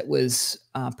violence that was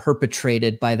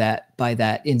perpetrated by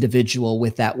that individual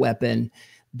with that weapon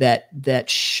that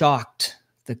shocked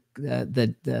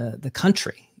the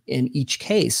country in each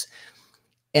case,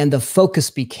 and the focus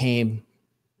became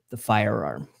the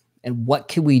firearm and what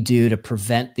can we do to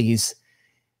prevent these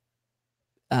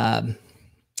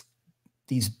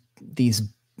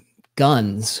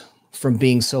guns from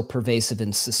being so pervasive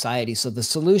in society. So the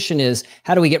solution is,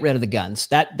 how do we get rid of the guns?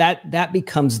 That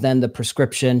becomes then the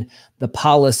prescription, the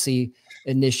policy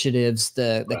initiatives,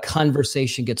 the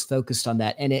conversation gets focused on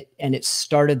that. And it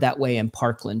started that way in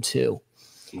Parkland too.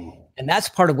 And that's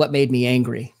part of what made me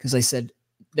angry, because I said,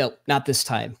 no, not this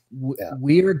time.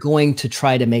 We're going to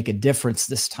try to make a difference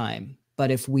this time.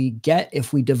 But if we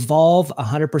devolve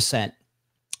 100%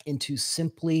 into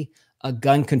simply a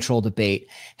gun control debate,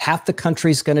 half the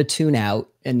country's going to tune out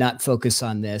and not focus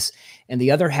on this, and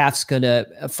the other half's going to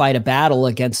fight a battle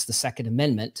against the Second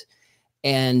Amendment,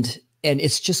 and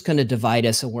it's just going to divide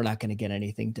us, and we're not going to get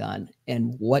anything done.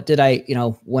 And what did I,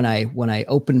 when I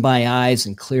opened my eyes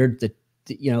and cleared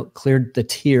the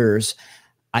tears,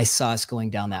 I saw us going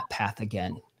down that path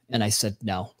again, and I said,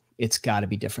 no, it's got to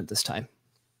be different this time.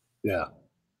 Yeah.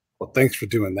 Well, thanks for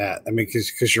doing that. I mean,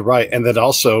 because you're right, and that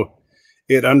also,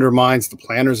 it undermines the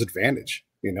planner's advantage.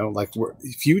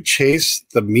 If you chase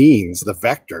the means, the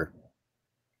vector,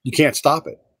 you can't stop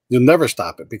it. You'll never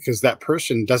stop it, because that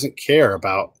person doesn't care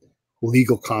about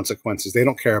legal consequences. They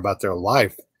don't care about their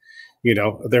life.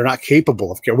 They're not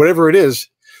capable of care. Whatever it is,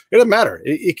 it doesn't matter.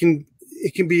 It can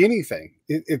be anything.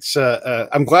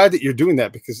 I'm glad that you're doing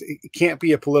that, because it can't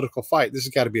be a political fight. This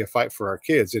has got to be a fight for our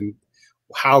kids. And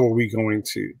how are we going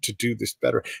to do this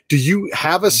better? Do you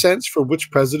have a sense for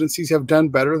which presidencies have done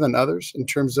better than others in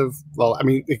terms of,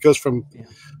 it goes from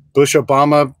Bush,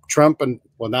 Obama, Trump, and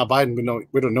now Biden.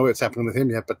 We don't know what's happening with him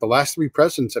yet, but the last three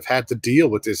presidents have had to deal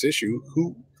with this issue.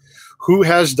 Who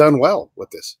has done well with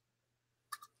this?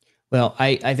 Well,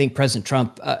 I think President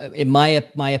Trump, in my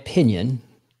opinion,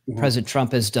 President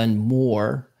Trump has done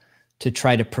more to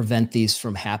try to prevent these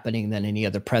from happening than any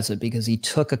other president, because he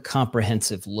took a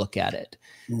comprehensive look at it.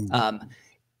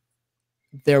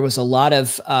 There was a lot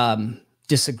of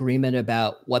disagreement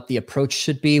about what the approach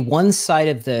should be. One side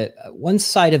of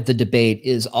the debate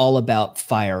is all about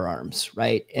firearms,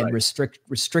 right? And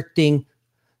restricting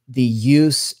the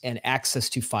use and access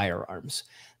to firearms.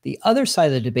 The other side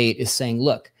of the debate is saying,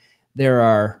 look, there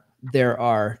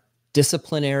are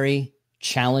disciplinary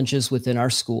challenges within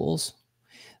our schools.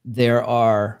 There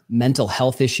are mental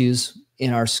health issues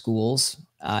in our schools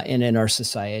and in our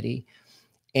society.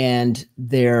 And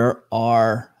there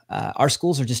are, our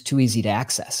schools are just too easy to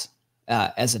access.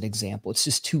 As an example, it's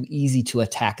just too easy to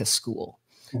attack a school.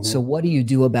 So what do you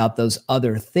do about those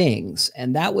other things?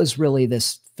 And that was really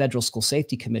this Federal School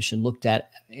Safety Commission looked at,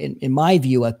 in my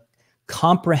view, a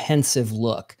comprehensive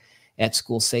look at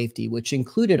school safety, which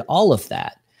included all of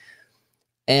that.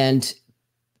 And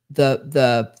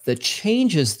the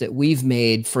changes that we've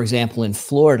made, for example, in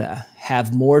Florida,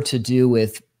 have more to do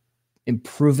with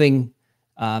improving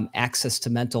access to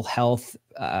mental health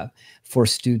for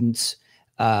students,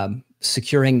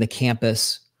 securing the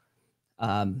campus,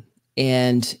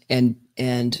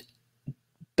 and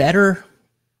better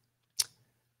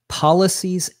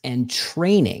policies and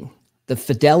training, the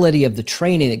fidelity of the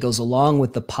training that goes along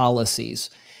with the policies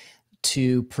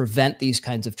to prevent these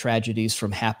kinds of tragedies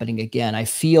from happening again.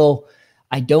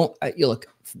 Look,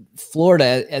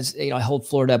 Florida, as you know, I hold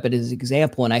Florida up as an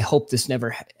example, and I hope this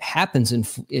never happens in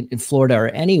Florida or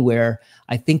anywhere.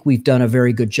 I think we've done a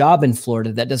very good job in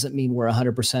Florida. That doesn't mean we're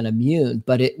 100% immune,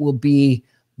 but it will be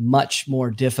much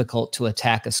more difficult to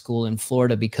attack a school in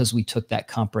Florida because we took that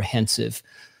comprehensive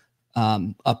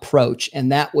approach.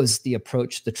 And that was the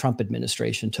approach the Trump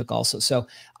administration took also. So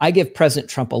I give President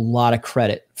Trump a lot of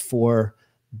credit for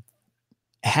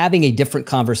having a different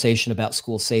conversation about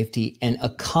school safety and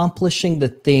accomplishing the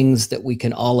things that we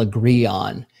can all agree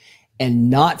on and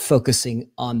not focusing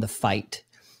on the fight.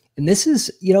 And this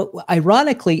is, you know,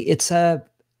 ironically,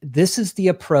 this is the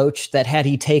approach that had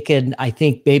he taken, I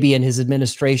think, maybe in his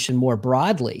administration more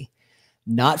broadly,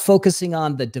 not focusing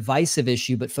on the divisive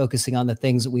issue, but focusing on the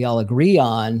things that we all agree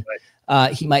on,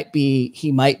 right. He might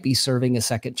be serving a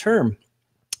second term.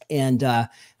 And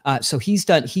so he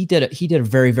did a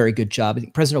very, very good job. I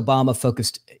think President Obama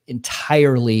focused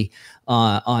entirely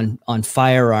on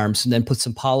firearms and then put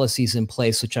some policies in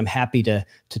place, which I'm happy to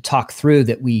talk through,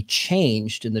 that we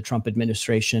changed in the Trump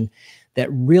administration that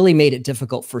really made it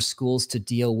difficult for schools to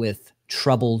deal with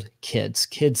troubled kids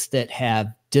that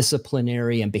have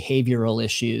disciplinary and behavioral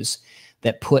issues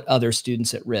that put other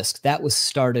students at risk. That was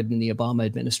started in the Obama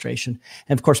administration.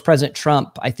 And of course, President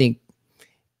Trump,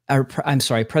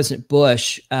 President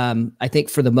Bush, I think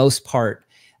for the most part,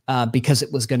 because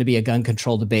it was going to be a gun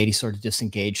control debate, he sort of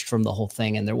disengaged from the whole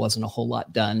thing, and there wasn't a whole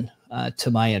lot done,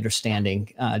 to my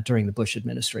understanding, during the Bush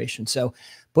administration. So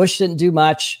Bush didn't do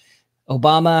much.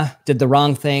 Obama did the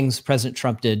wrong things. President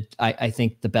Trump did, I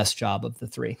think, the best job of the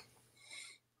three.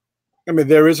 I mean,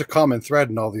 there is a common thread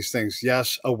in all these things.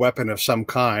 Yes, a weapon of some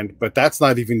kind, but that's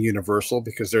not even universal,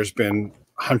 because there's been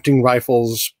hunting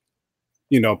rifles,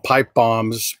 you know, pipe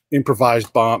bombs,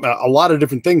 improvised bomb, a lot of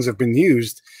different things have been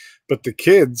used, but the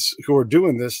kids who are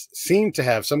doing this seem to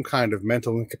have some kind of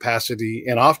mental incapacity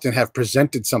and often have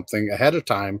presented something ahead of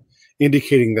time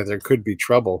indicating that there could be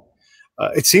trouble.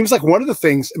 It seems like one of the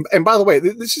things, and by the way,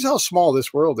 this is how small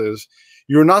this world is.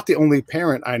 You're not the only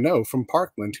parent I know from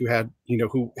Parkland who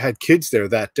had kids there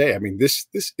that day. I mean, this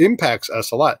impacts us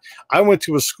a lot. I went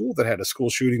to a school that had a school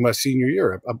shooting my senior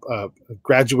year. A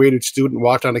graduated student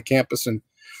walked onto campus and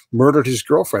murdered his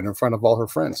girlfriend in front of all her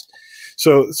friends.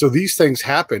 So these things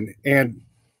happen, and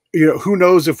you know, who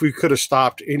knows if we could have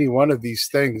stopped any one of these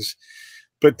things.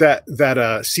 But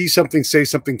that see something, say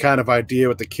something kind of idea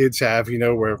what the kids have, you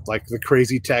know, where like the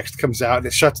crazy text comes out and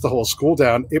it shuts the whole school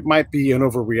down. It might be an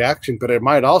overreaction, but it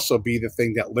might also be the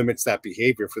thing that limits that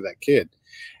behavior for that kid.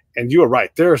 And you are right.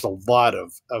 There's a lot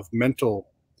of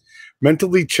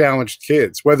mentally challenged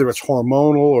kids, whether it's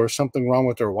hormonal or something wrong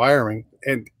with their wiring.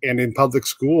 And in public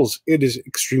schools, it is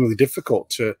extremely difficult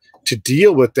to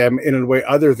deal with them in a way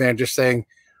other than just saying,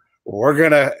 we're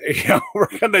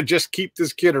gonna just keep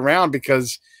this kid around,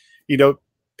 because, you know,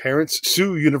 parents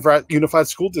sue unified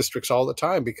school districts all the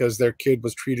time because their kid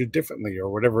was treated differently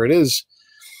or whatever it is.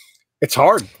 It's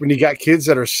hard when you got kids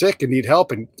that are sick and need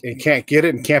help and can't get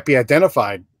it and can't be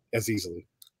identified as easily.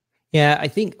 Yeah, I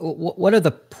think one of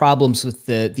the problems with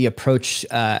the approach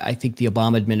I think the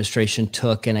Obama administration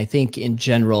took, and I think in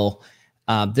general,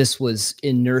 this was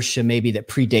inertia maybe that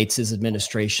predates his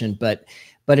administration, but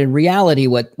in reality,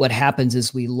 what happens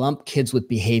is we lump kids with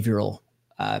behavioral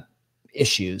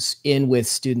issues in with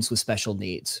students with special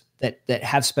needs that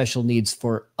have special needs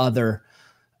for other,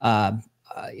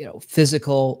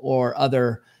 physical or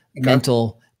other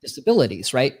mental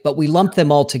disabilities, right? But we lump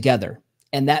them all together,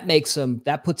 and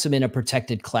that puts them in a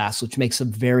protected class, which makes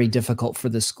them very difficult for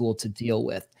the school to deal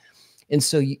with. And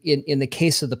so, in the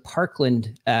case of the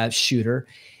Parkland shooter,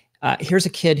 here's a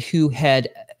kid who had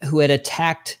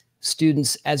attacked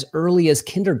students as early as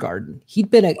kindergarten. He'd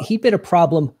been a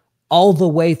problem all the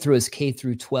way through his K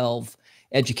through 12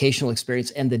 educational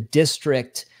experience, and the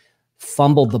district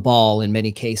fumbled the ball in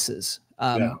many cases.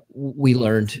 We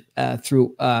learned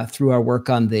through our work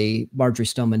on the Marjorie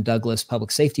Stoneman Douglas Public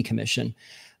Safety Commission.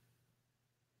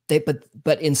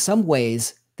 But in some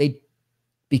ways,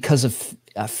 because of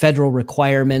federal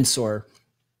requirements or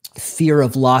fear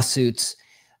of lawsuits,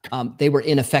 they were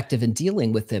ineffective in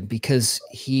dealing with him because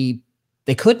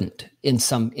they couldn't, in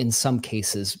some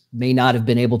cases, may not have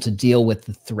been able to deal with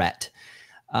the threat.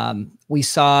 We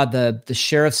saw the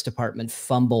sheriff's department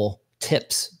fumble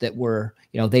tips that were,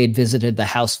 they had visited the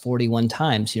house 41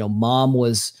 times. Mom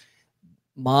was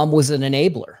an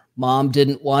enabler. Mom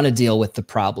didn't want to deal with the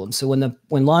problem. So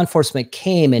when law enforcement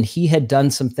came and he had done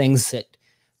some things that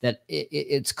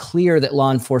it's clear that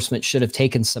law enforcement should have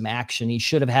taken some action. He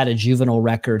should have had a juvenile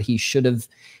record. He should have,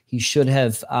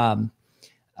 and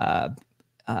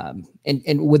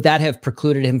would that have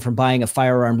precluded him from buying a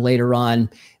firearm later on?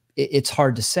 It's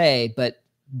hard to say, but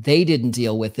they didn't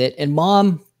deal with it. And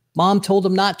mom told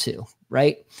him not to,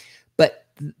 right? But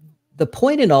the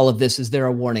point in all of this is there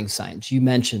are warning signs. You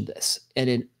mentioned this. And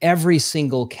in every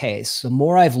single case, the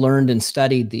more I've learned and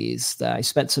studied these, I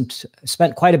spent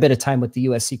quite a bit of time with the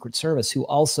U.S. Secret Service, who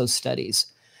also studies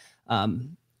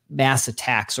mass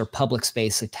attacks or public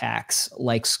space attacks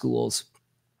like schools.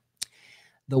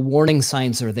 The warning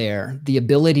signs are there. The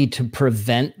ability to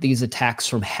prevent these attacks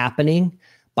from happening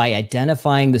by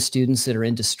identifying the students that are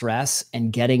in distress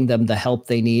and getting them the help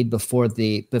they need before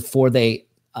they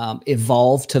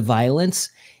evolve to violence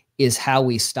is how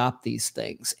we stop these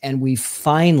things. And we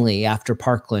finally, after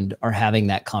Parkland, are having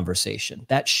that conversation.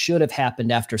 That should have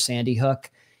happened after Sandy Hook.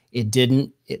 It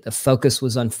didn't. The focus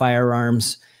was on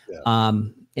firearms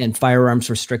and firearms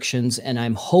restrictions. And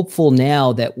I'm hopeful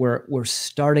now that we're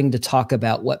starting to talk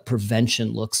about what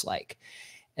prevention looks like.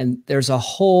 And there's a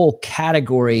whole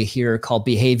category here called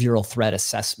behavioral threat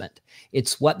assessment.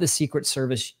 It's what the Secret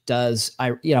Service does.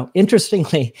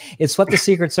 Interestingly, it's what the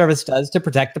Secret Service does to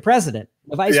protect the president,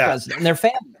 the vice president, and their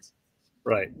families.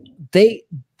 Right. They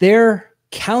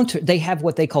have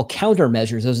what they call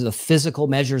countermeasures. Those are the physical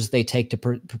measures they take to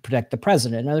protect the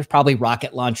president. And there's probably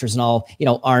rocket launchers and all,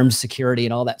 armed security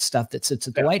and all that stuff that sits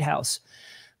at the White House.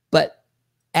 But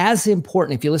as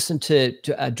important, if you listen to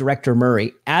Director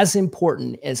Murray, as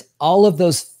important as all of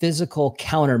those physical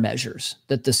countermeasures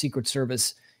that the Secret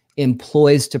Service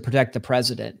employs to protect the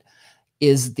president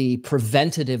is the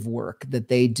preventative work that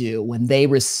they do when they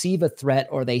receive a threat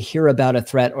or they hear about a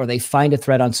threat or they find a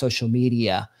threat on social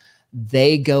media.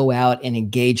 They go out and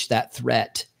engage that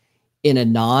threat in a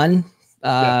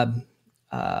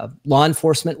law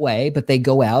enforcement way, but they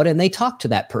go out and they talk to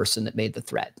that person that made the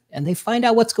threat and they find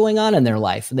out what's going on in their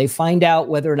life and they find out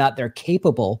whether or not they're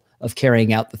capable of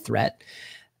carrying out the threat.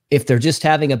 If they're just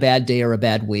having a bad day or a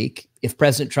bad week, if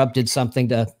President Trump did something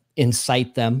to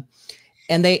incite them,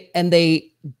 and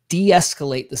they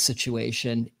de-escalate the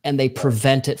situation and they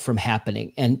prevent it from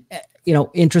happening. And,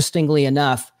 interestingly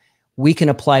enough, we can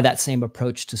apply that same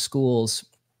approach to schools.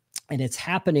 And it's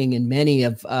happening in many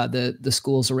of the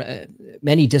schools,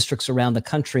 many districts around the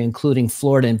country, including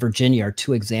Florida and Virginia, are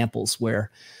two examples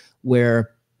where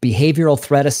behavioral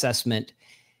threat assessment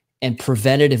and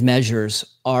preventative measures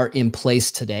are in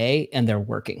place today and they're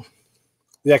working.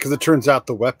 Yeah, because it turns out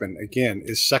the weapon, again,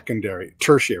 is secondary,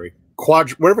 tertiary,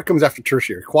 whatever comes after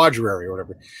tertiary, quadriary or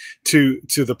whatever, to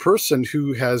the person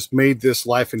who has made this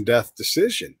life and death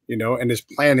decision, and is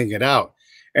planning it out.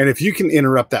 And if you can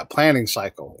interrupt that planning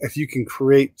cycle, if you can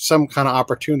create some kind of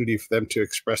opportunity for them to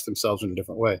express themselves in a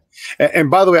different way. And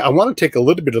by the way, I want to take a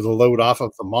little bit of the load off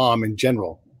of the mom in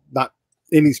general, not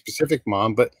any specific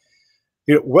mom, but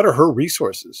what are her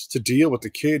resources to deal with the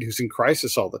kid who's in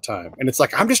crisis all the time? And it's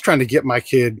like, I'm just trying to get my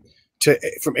kid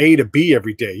from A to B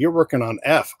every day. You're working on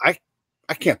F. I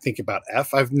can't think about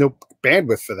F. I have no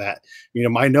bandwidth for that.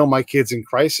 I know my kid's in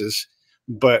crisis,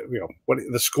 but what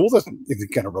the school isn't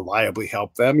going to reliably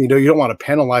help them. You don't want to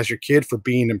penalize your kid for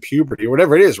being in puberty or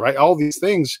whatever it is, right? All these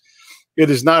things, it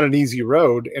is not an easy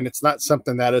road, and it's not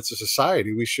something that as a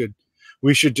society we should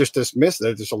just dismiss.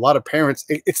 That there's a lot of parents.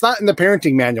 It's not in the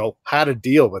parenting manual how to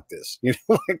deal with this.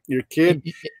 Like your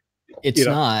kid. It's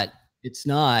not.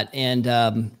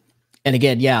 And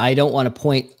again, I don't want to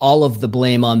point all of the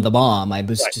blame on the mom. I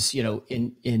was just,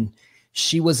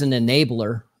 she was an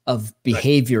enabler of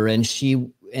behavior, and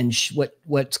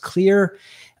what's clear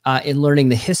in learning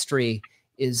the history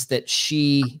is that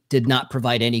she did not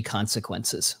provide any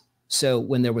consequences. So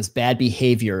when there was bad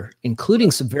behavior,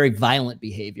 including some very violent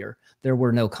behavior, there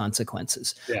were no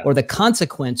consequences. Or the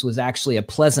consequence was actually a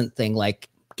pleasant thing, like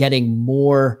getting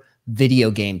more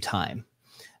video game time.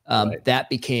 That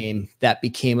became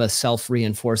a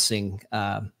self-reinforcing,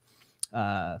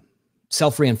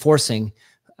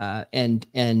 and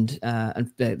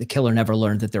the killer never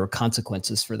learned that there were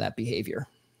consequences for that behavior.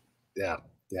 Yeah,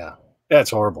 that's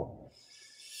horrible.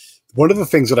 One of the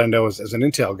things that I know as an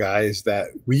intel guy is that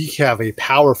we have a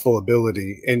powerful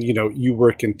ability, and you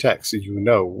work in tech, so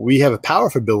we have a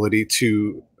powerful ability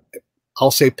to,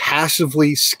 I'll say,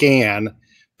 passively scan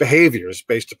behaviors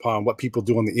based upon what people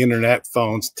do on the internet,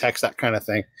 phones, text, that kind of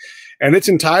thing. And it's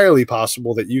entirely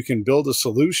possible that you can build a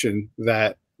solution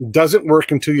that doesn't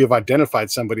work until you've identified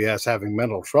somebody as having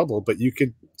mental trouble, but you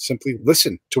could simply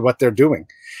listen to what they're doing.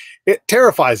 it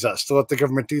terrifies us to let the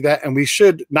government do that. And we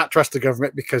should not trust the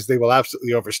government because they will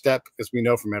absolutely overstep, as we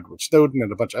know from Edward Snowden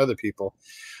and a bunch of other people.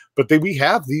 But we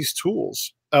have these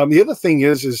tools. The other thing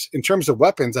is in terms of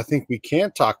weapons, I think we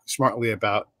can talk smartly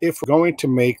about if we're going to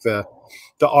make the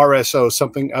RSO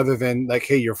something other than like,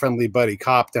 hey, your friendly buddy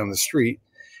cop down the street.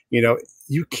 You know,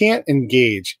 you can't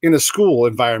engage in a school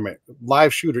environment,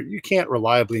 live shooter. You can't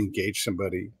reliably engage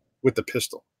somebody with a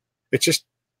pistol. It's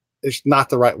not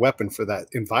the right weapon for that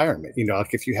environment. You know,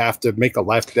 like if you have to make a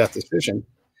life to death decision,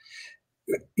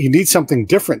 you need something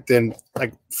different than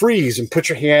like freeze and put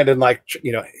your hand in, like,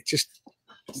 you know, it's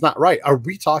not right. Are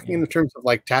we talking in terms of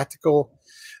like tactical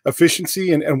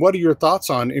efficiency? And what are your thoughts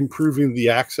on improving the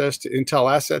access to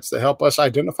intel assets to help us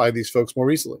identify these folks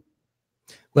more easily?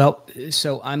 Well,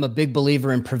 so I'm a big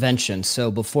believer in prevention.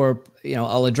 So before, you know,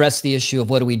 I'll address the issue of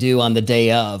what do we do on the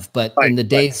day of, but in the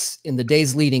days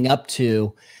leading up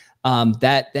to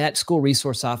that school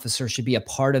resource officer should be a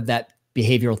part of that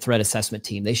behavioral threat assessment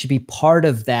team. They should be part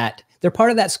of that. They're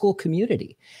part of that school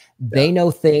community. They know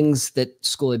things that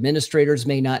school administrators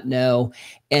may not know.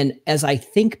 And as I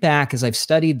think back, as I've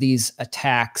studied these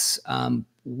attacks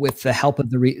with the help of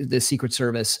the Secret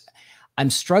Service, I'm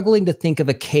struggling to think of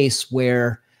a case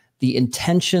where the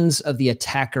intentions of the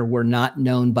attacker were not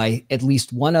known by at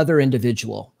least one other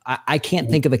individual. I can't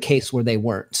think of a case where they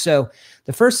weren't. So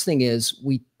the first thing is,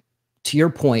 to your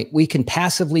point, we can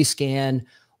passively scan,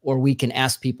 or we can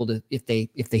ask people to, if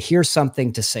they hear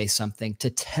something, to say something, to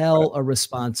tell a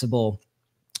responsible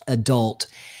adult.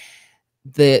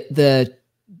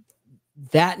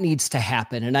 That needs to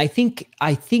happen. And I think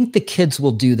the kids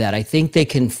will do that. I think they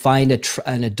can find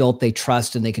an adult they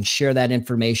trust, and they can share that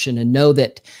information and know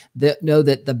that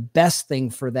the best thing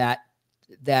for that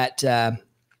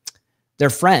their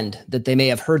friend that they may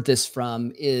have heard this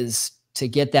from is to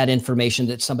get that information,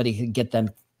 that somebody can get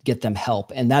them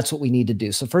help. And that's what we need to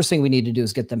do. So first thing we need to do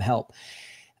is get them help.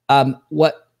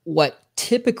 What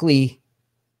typically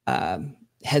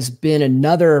has been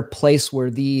another place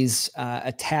where these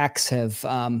attacks have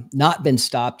not been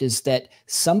stopped is that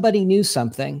somebody knew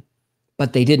something,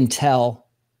 but they didn't tell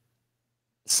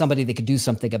somebody that could do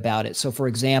something about it. So for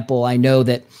example, I know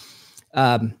that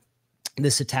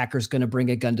this attacker is going to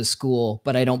bring a gun to school,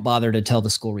 but I don't bother to tell the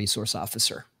school resource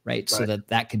officer, right? So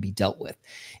that could be dealt with.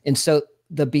 And so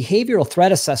the behavioral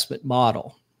threat assessment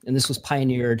model, and this was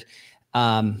pioneered,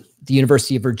 the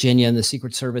University of Virginia, and the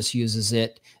Secret Service uses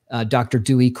it. Dr.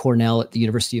 Dewey Cornell at the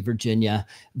University of Virginia,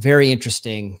 very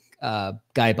interesting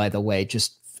guy, by the way,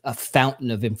 just a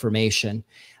fountain of information.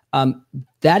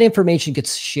 That information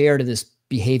gets shared in this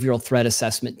behavioral threat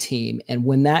assessment team. And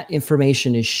when that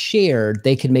information is shared,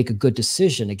 they can make a good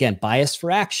decision. Again, bias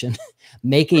for action,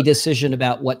 make a decision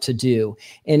about what to do.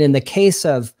 And in the case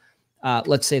of,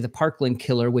 let's say, the Parkland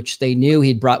killer, which they knew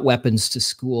he'd brought weapons to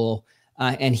school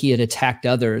and he had attacked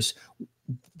others,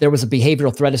 there was a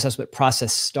behavioral threat assessment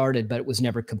process started, but it was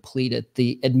never completed.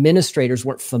 The administrators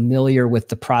weren't familiar with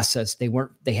the process. They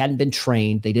hadn't been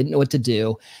trained. They didn't know what to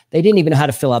do. They didn't even know how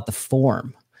to fill out the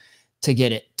form to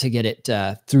get it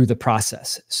through the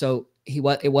process. So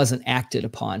it wasn't acted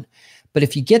upon. But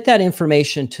if you get that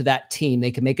information to that team, they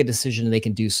can make a decision and they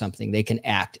can do something. They can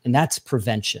act, and that's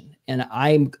prevention. And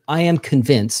I am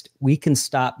convinced we can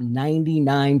stop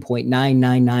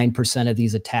 99.999% of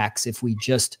these attacks if we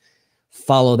just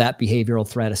follow that behavioral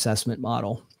threat assessment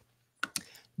model.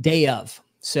 Day of.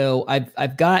 So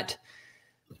I've got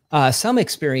some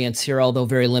experience here, although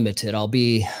very limited. I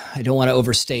don't want to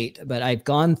overstate, but I've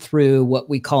gone through what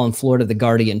we call in Florida the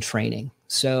Guardian training.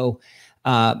 So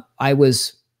I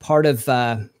was part of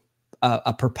a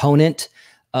proponent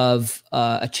of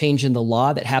a change in the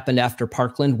law that happened after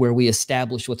Parkland, where we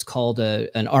established what's called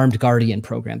an armed guardian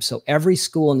program. So every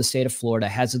school in the state of Florida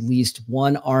has at least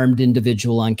one armed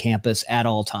individual on campus at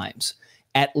all times,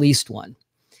 at least one.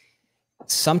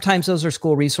 Sometimes those are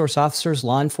school resource officers,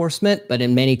 law enforcement, but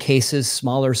in many cases,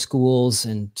 smaller schools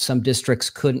and some districts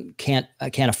can't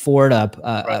afford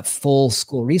a full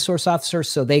school resource officer,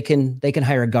 so they can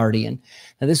hire a guardian.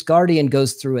 Now, this guardian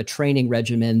goes through a training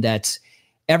regimen that's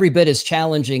every bit as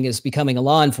challenging as becoming a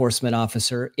law enforcement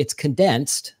officer. It's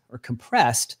condensed or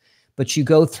compressed, but you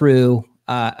go through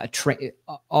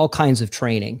all kinds of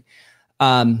training,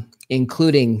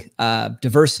 including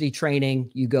diversity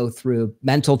training. You go through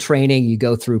mental training, you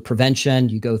go through prevention,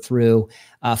 you go through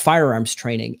firearms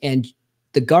training. And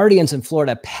the guardians in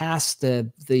Florida pass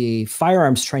the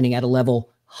firearms training at a level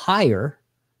higher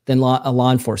than a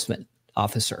law enforcement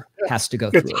officer has to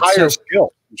go through. It's higher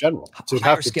skill in general. So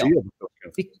higher skill.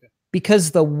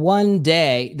 Because the one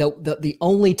day, the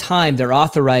only time they're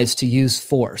authorized to use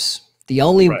force, The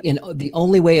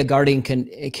only way a guardian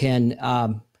can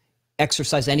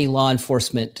exercise any law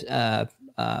enforcement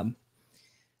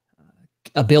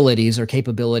abilities or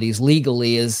capabilities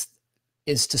legally is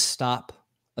to stop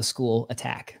a school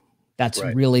attack. That's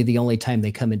really the only time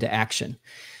they come into action.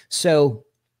 So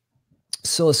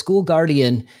a school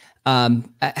guardian,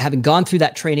 having gone through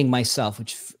that training myself,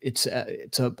 which it's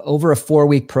over a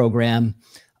 4-week program,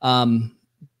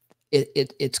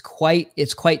 it's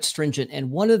quite stringent.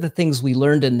 And one of the things we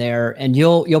learned in there, and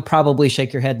you'll probably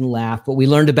shake your head and laugh, but we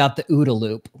learned about the OODA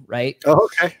loop, right? Oh,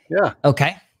 okay. Yeah.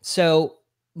 Okay. So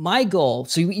my goal,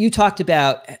 so you talked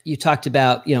about,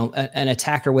 an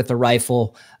attacker with a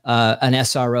rifle, an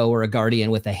SRO or a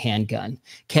guardian with a handgun.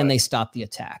 Can they stop the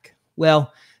attack?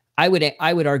 Well, I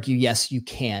would argue, yes, you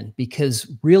can,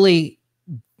 because really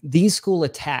these school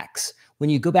attacks, when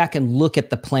you go back and look at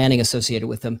the planning associated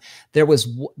with them,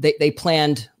 they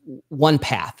planned one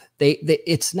path.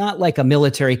 It's not like a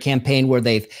military campaign where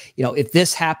they've, if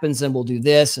this happens, then we'll do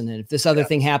this. And then if this other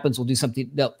thing happens, we'll do something.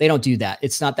 No, they don't do that.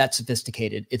 It's not that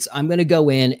sophisticated. I'm going to go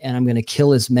in and I'm going to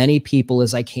kill as many people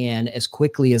as I can, as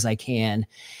quickly as I can.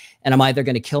 And I'm either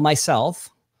going to kill myself,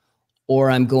 or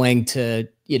I'm going to,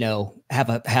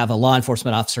 have a law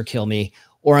enforcement officer kill me,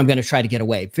 or I'm going to try to get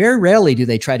away. Very rarely do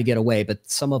they try to get away, but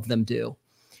some of them do.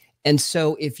 And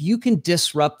so if you can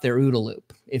disrupt their OODA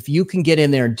loop, if you can get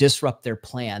in there and disrupt their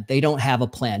plan, they don't have a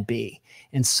plan B.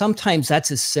 And sometimes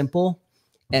that's as simple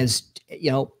as,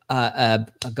 a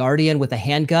guardian with a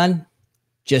handgun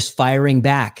just firing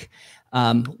back.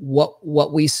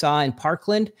 What we saw in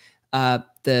Parkland,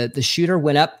 the shooter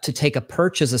went up to take a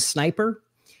perch as a sniper.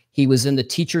 He was in the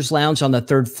teacher's lounge on the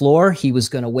 3rd floor. He was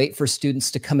going to wait for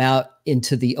students to come out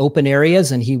into the open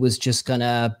areas, and he was going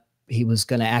to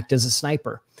act as a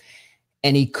sniper.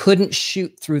 And he couldn't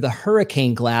shoot through the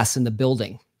hurricane glass in the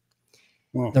building.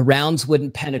 Wow. The rounds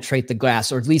wouldn't penetrate the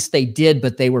glass, or at least they did,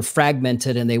 but they were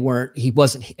fragmented and he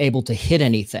wasn't able to hit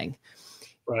anything.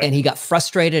 Right. And he got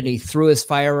frustrated and he threw his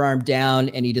firearm down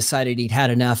and he decided he'd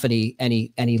had enough, and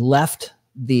he left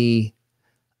the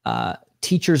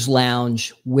teacher's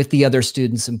lounge with the other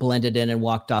students and blended in and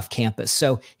walked off campus.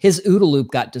 So his OODA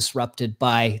loop got disrupted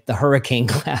by the hurricane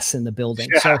glass in the building.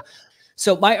 Yeah.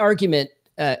 So my argument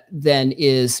then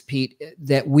is, Pete,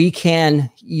 that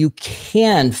you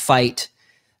can fight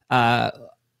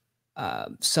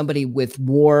somebody with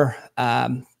more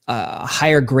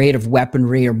higher grade of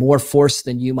weaponry or more force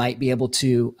than you might be able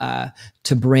to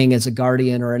bring as a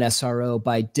guardian or an SRO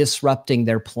by disrupting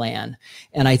their plan.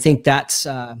 And I think that's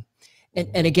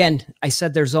and again, I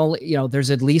said there's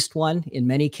at least one. In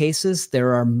many cases,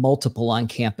 there are multiple on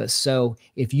campus. So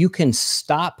if you can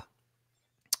stop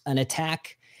an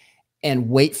attack and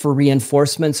wait for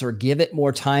reinforcements or give it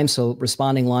more time so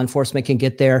responding law enforcement can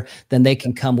get there, then they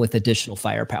can come with additional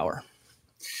firepower.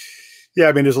 Yeah,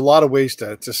 I mean, there's a lot of ways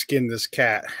to skin this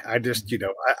cat. I just,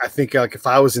 I think like if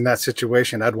I was in that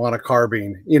situation, I'd want a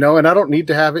carbine, and I don't need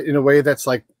to have it in a way that's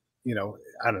like, I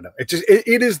don't know.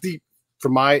 It is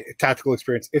from my tactical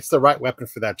experience, it's the right weapon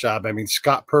for that job. I mean,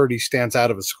 Scott Purdy stands out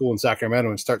of a school in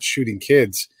Sacramento and starts shooting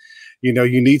kids.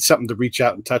 You need something to reach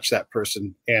out and touch that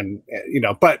person. And,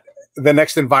 but the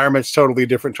next environment's totally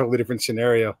different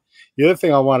scenario. The other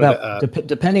thing I wanted to,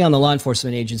 depending on the law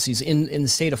enforcement agencies in the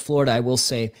state of Florida, I will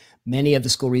say many of the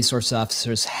school resource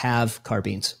officers have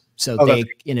carbines. So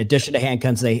in addition to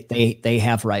handguns, they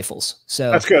have rifles.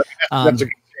 So that's good. That's a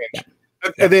good change.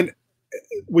 Yeah. And then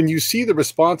when you see the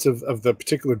response of the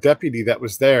particular deputy that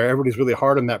was there, everybody's really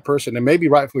hard on that person, and maybe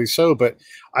rightfully so. But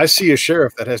I see a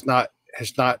sheriff that has not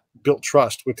built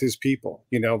trust with his people,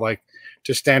 like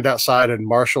to stand outside and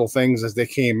marshal things as they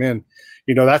came in.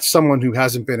 That's someone who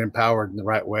hasn't been empowered in the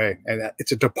right way. And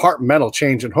it's a departmental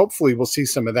change. And hopefully we'll see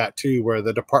some of that too, where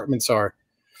the departments are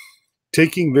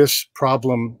taking this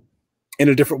problem in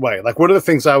a different way. Like, one of the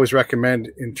things I always recommend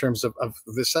in terms of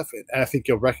this stuff, and I think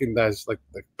you'll recognize like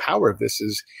the power of this,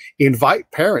 is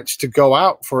invite parents to go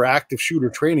out for active shooter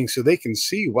training so they can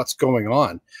see what's going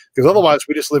on. Because otherwise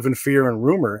we just live in fear and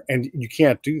rumor, and you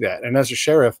can't do that. And as a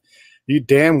sheriff, you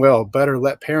damn well better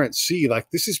let parents see,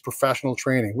 like, this is professional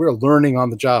training. We're learning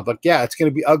on the job. Like, yeah, it's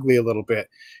going to be ugly a little bit.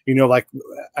 Like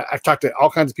I've talked to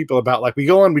all kinds of people about, like, we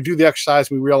go in, we do the exercise,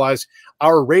 we realize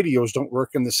our radios don't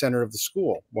work in the center of the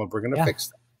school. Well, we're going to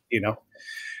fix that,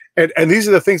 and these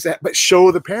are the things but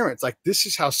show the parents, like, this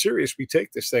is how serious we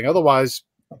take this thing. Otherwise,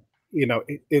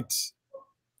 it's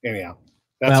anyhow.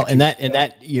 Well, and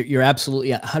that you're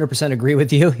absolutely 100% agree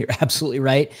with you. You're absolutely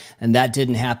right. And that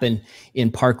didn't happen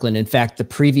in Parkland. In fact, the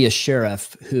previous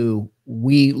sheriff, who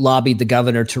we lobbied the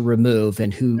governor to remove,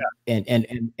 and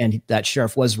and that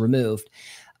sheriff was removed,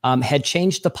 had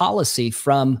changed the policy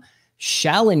from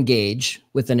shall engage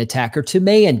with an attacker to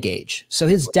may engage. So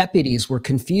his deputies were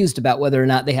confused about whether or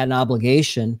not they had an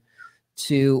obligation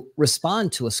to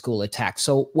respond to a school attack.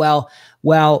 So while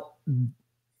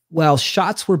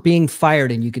shots were being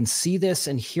fired, and you can see this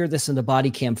and hear this in the body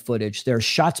cam footage, there are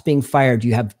shots being fired.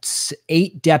 You have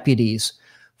 8 deputies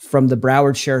from the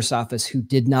Broward Sheriff's Office who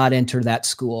did not enter that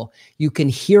school. You can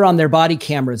hear on their body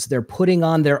cameras, they're putting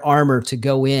on their armor to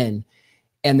go in,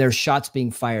 and there's shots being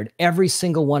fired. Every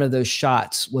single one of those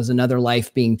shots was another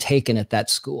life being taken at that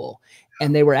school.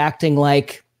 And they were acting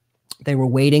like they were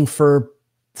waiting for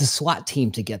the SWAT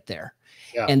team to get there.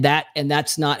 Yeah. And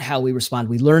that's not how we respond.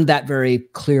 We learned that very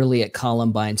clearly at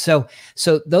Columbine. So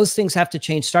those things have to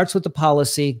change. Starts with the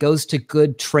policy, goes to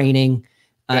good training,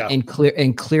 and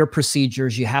clear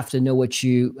procedures. You have to know what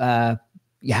you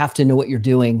have to know what you're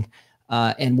doing,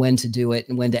 and when to do it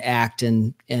and when to act,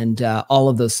 and all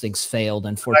of those things failed,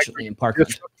 unfortunately, in Parkland.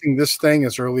 Disrupting this thing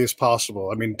as early as possible.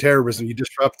 I mean, terrorism, you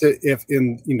disrupt it if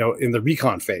in the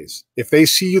recon phase. If they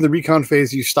see you in the recon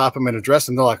phase, you stop them and address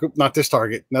them. They're like, not this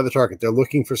target, another target. They're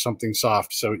looking for something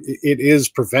soft. So it is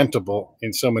preventable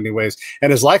in so many ways,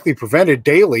 and is likely prevented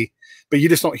daily. But you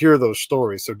just don't hear those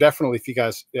stories. So definitely, if you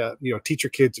guys, teach your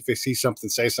kids, if they see something,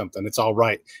 say something. It's all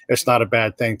right. It's not a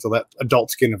bad thing to let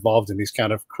adults get involved in these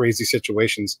kind of crazy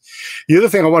situations. The other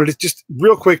thing I wanted to just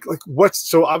real quick,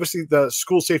 so obviously the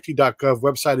SchoolSafety.gov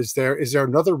website is there. Is there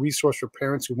another resource for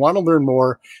parents who want to learn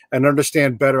more and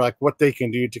understand better, like what they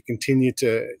can do to continue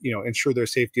to, ensure their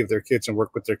safety of their kids and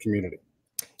work with their community?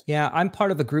 Yeah, I'm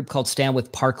part of a group called Stand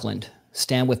with Parkland,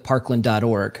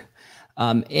 standwithparkland.org.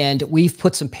 And we've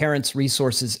put some parents'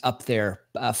 resources up there.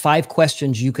 5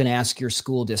 questions you can ask your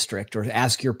school district, or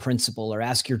ask your principal, or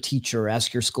ask your teacher, or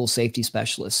ask your school safety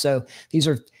specialist. So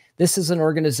this is an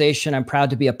organization I'm proud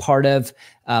to be a part of.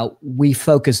 We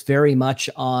focus very much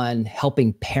on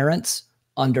helping parents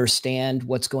understand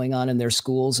what's going on in their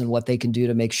schools and what they can do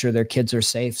to make sure their kids are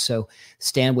safe. So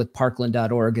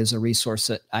standwithparkland.org is a resource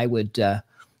that I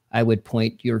would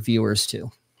point your viewers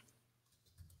to.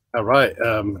 All right.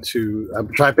 I'm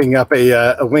typing up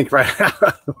a link right now.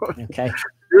 Okay.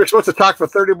 You were supposed to talk for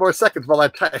 30 more seconds while I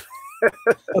type.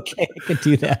 Okay, I can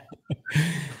do that.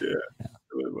 Yeah.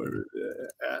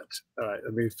 All right.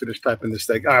 Let me finish typing this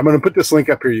thing. All right, I'm going to put this link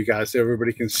up here, you guys, so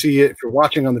everybody can see it. If you're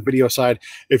watching on the video side,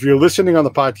 if you're listening on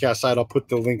the podcast side, I'll put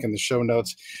the link in the show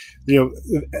notes.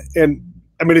 And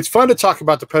I mean, it's fun to talk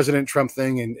about the President Trump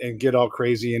thing and get all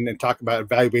crazy and talk about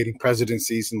evaluating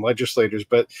presidencies and legislators.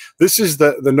 But this is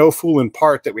the no fooling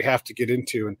part that we have to get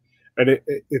into. And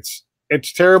it's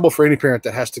terrible for any parent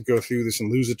that has to go through this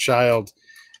and lose a child.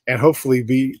 And hopefully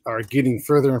we are getting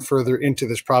further and further into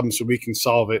this problem so we can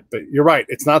solve it. But you're right.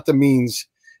 It's not the means.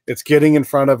 It's getting in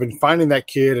front of and finding that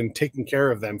kid and taking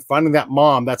care of them, finding that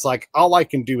mom. That's like, all I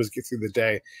can do is get through the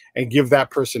day and give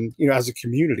that person, as a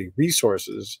community,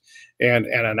 resources and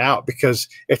an out, because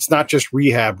it's not just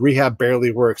rehab. Rehab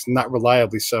barely works, not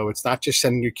reliably so. It's not just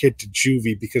sending your kid to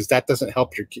juvie, because that doesn't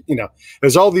help your kid.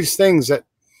 There's all these things that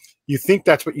you think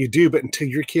that's what you do, but until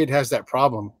your kid has that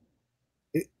problem,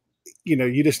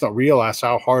 you just don't realize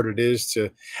how hard it is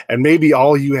and maybe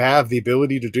all you have the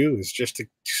ability to do is just to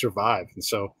survive. And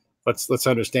so let's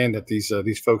understand that these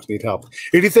folks need help.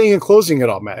 Anything in closing at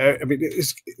all, Matt? I mean,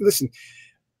 listen,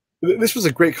 this was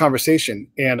a great conversation,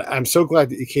 and I'm so glad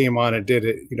that you came on and did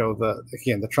it.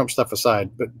 The Trump stuff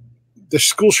aside, but the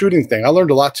school shooting thing, I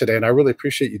learned a lot today, and I really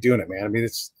appreciate you doing it, man. I mean,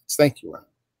 it's thank you, man.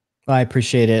 Well, I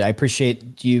appreciate it. I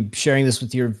appreciate you sharing this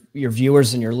with your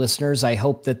viewers and your listeners. I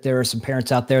hope that there are some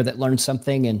parents out there that learned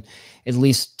something and at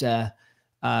least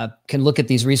can look at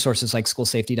these resources like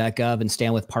SchoolSafety.gov and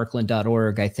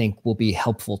standwithparkland.org. I think will be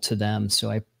helpful to them.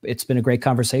 So it's been a great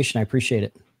conversation. I appreciate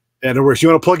it. And of course, you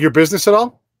want to plug your business at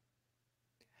all?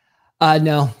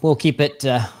 No, we'll keep it.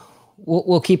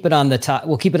 We'll keep it on the top.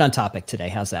 We'll keep it on topic today.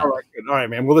 How's that? All right, good. All right,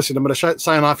 man. Well, listen, I'm going to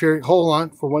sign off here. Hold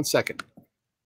on for 1 second.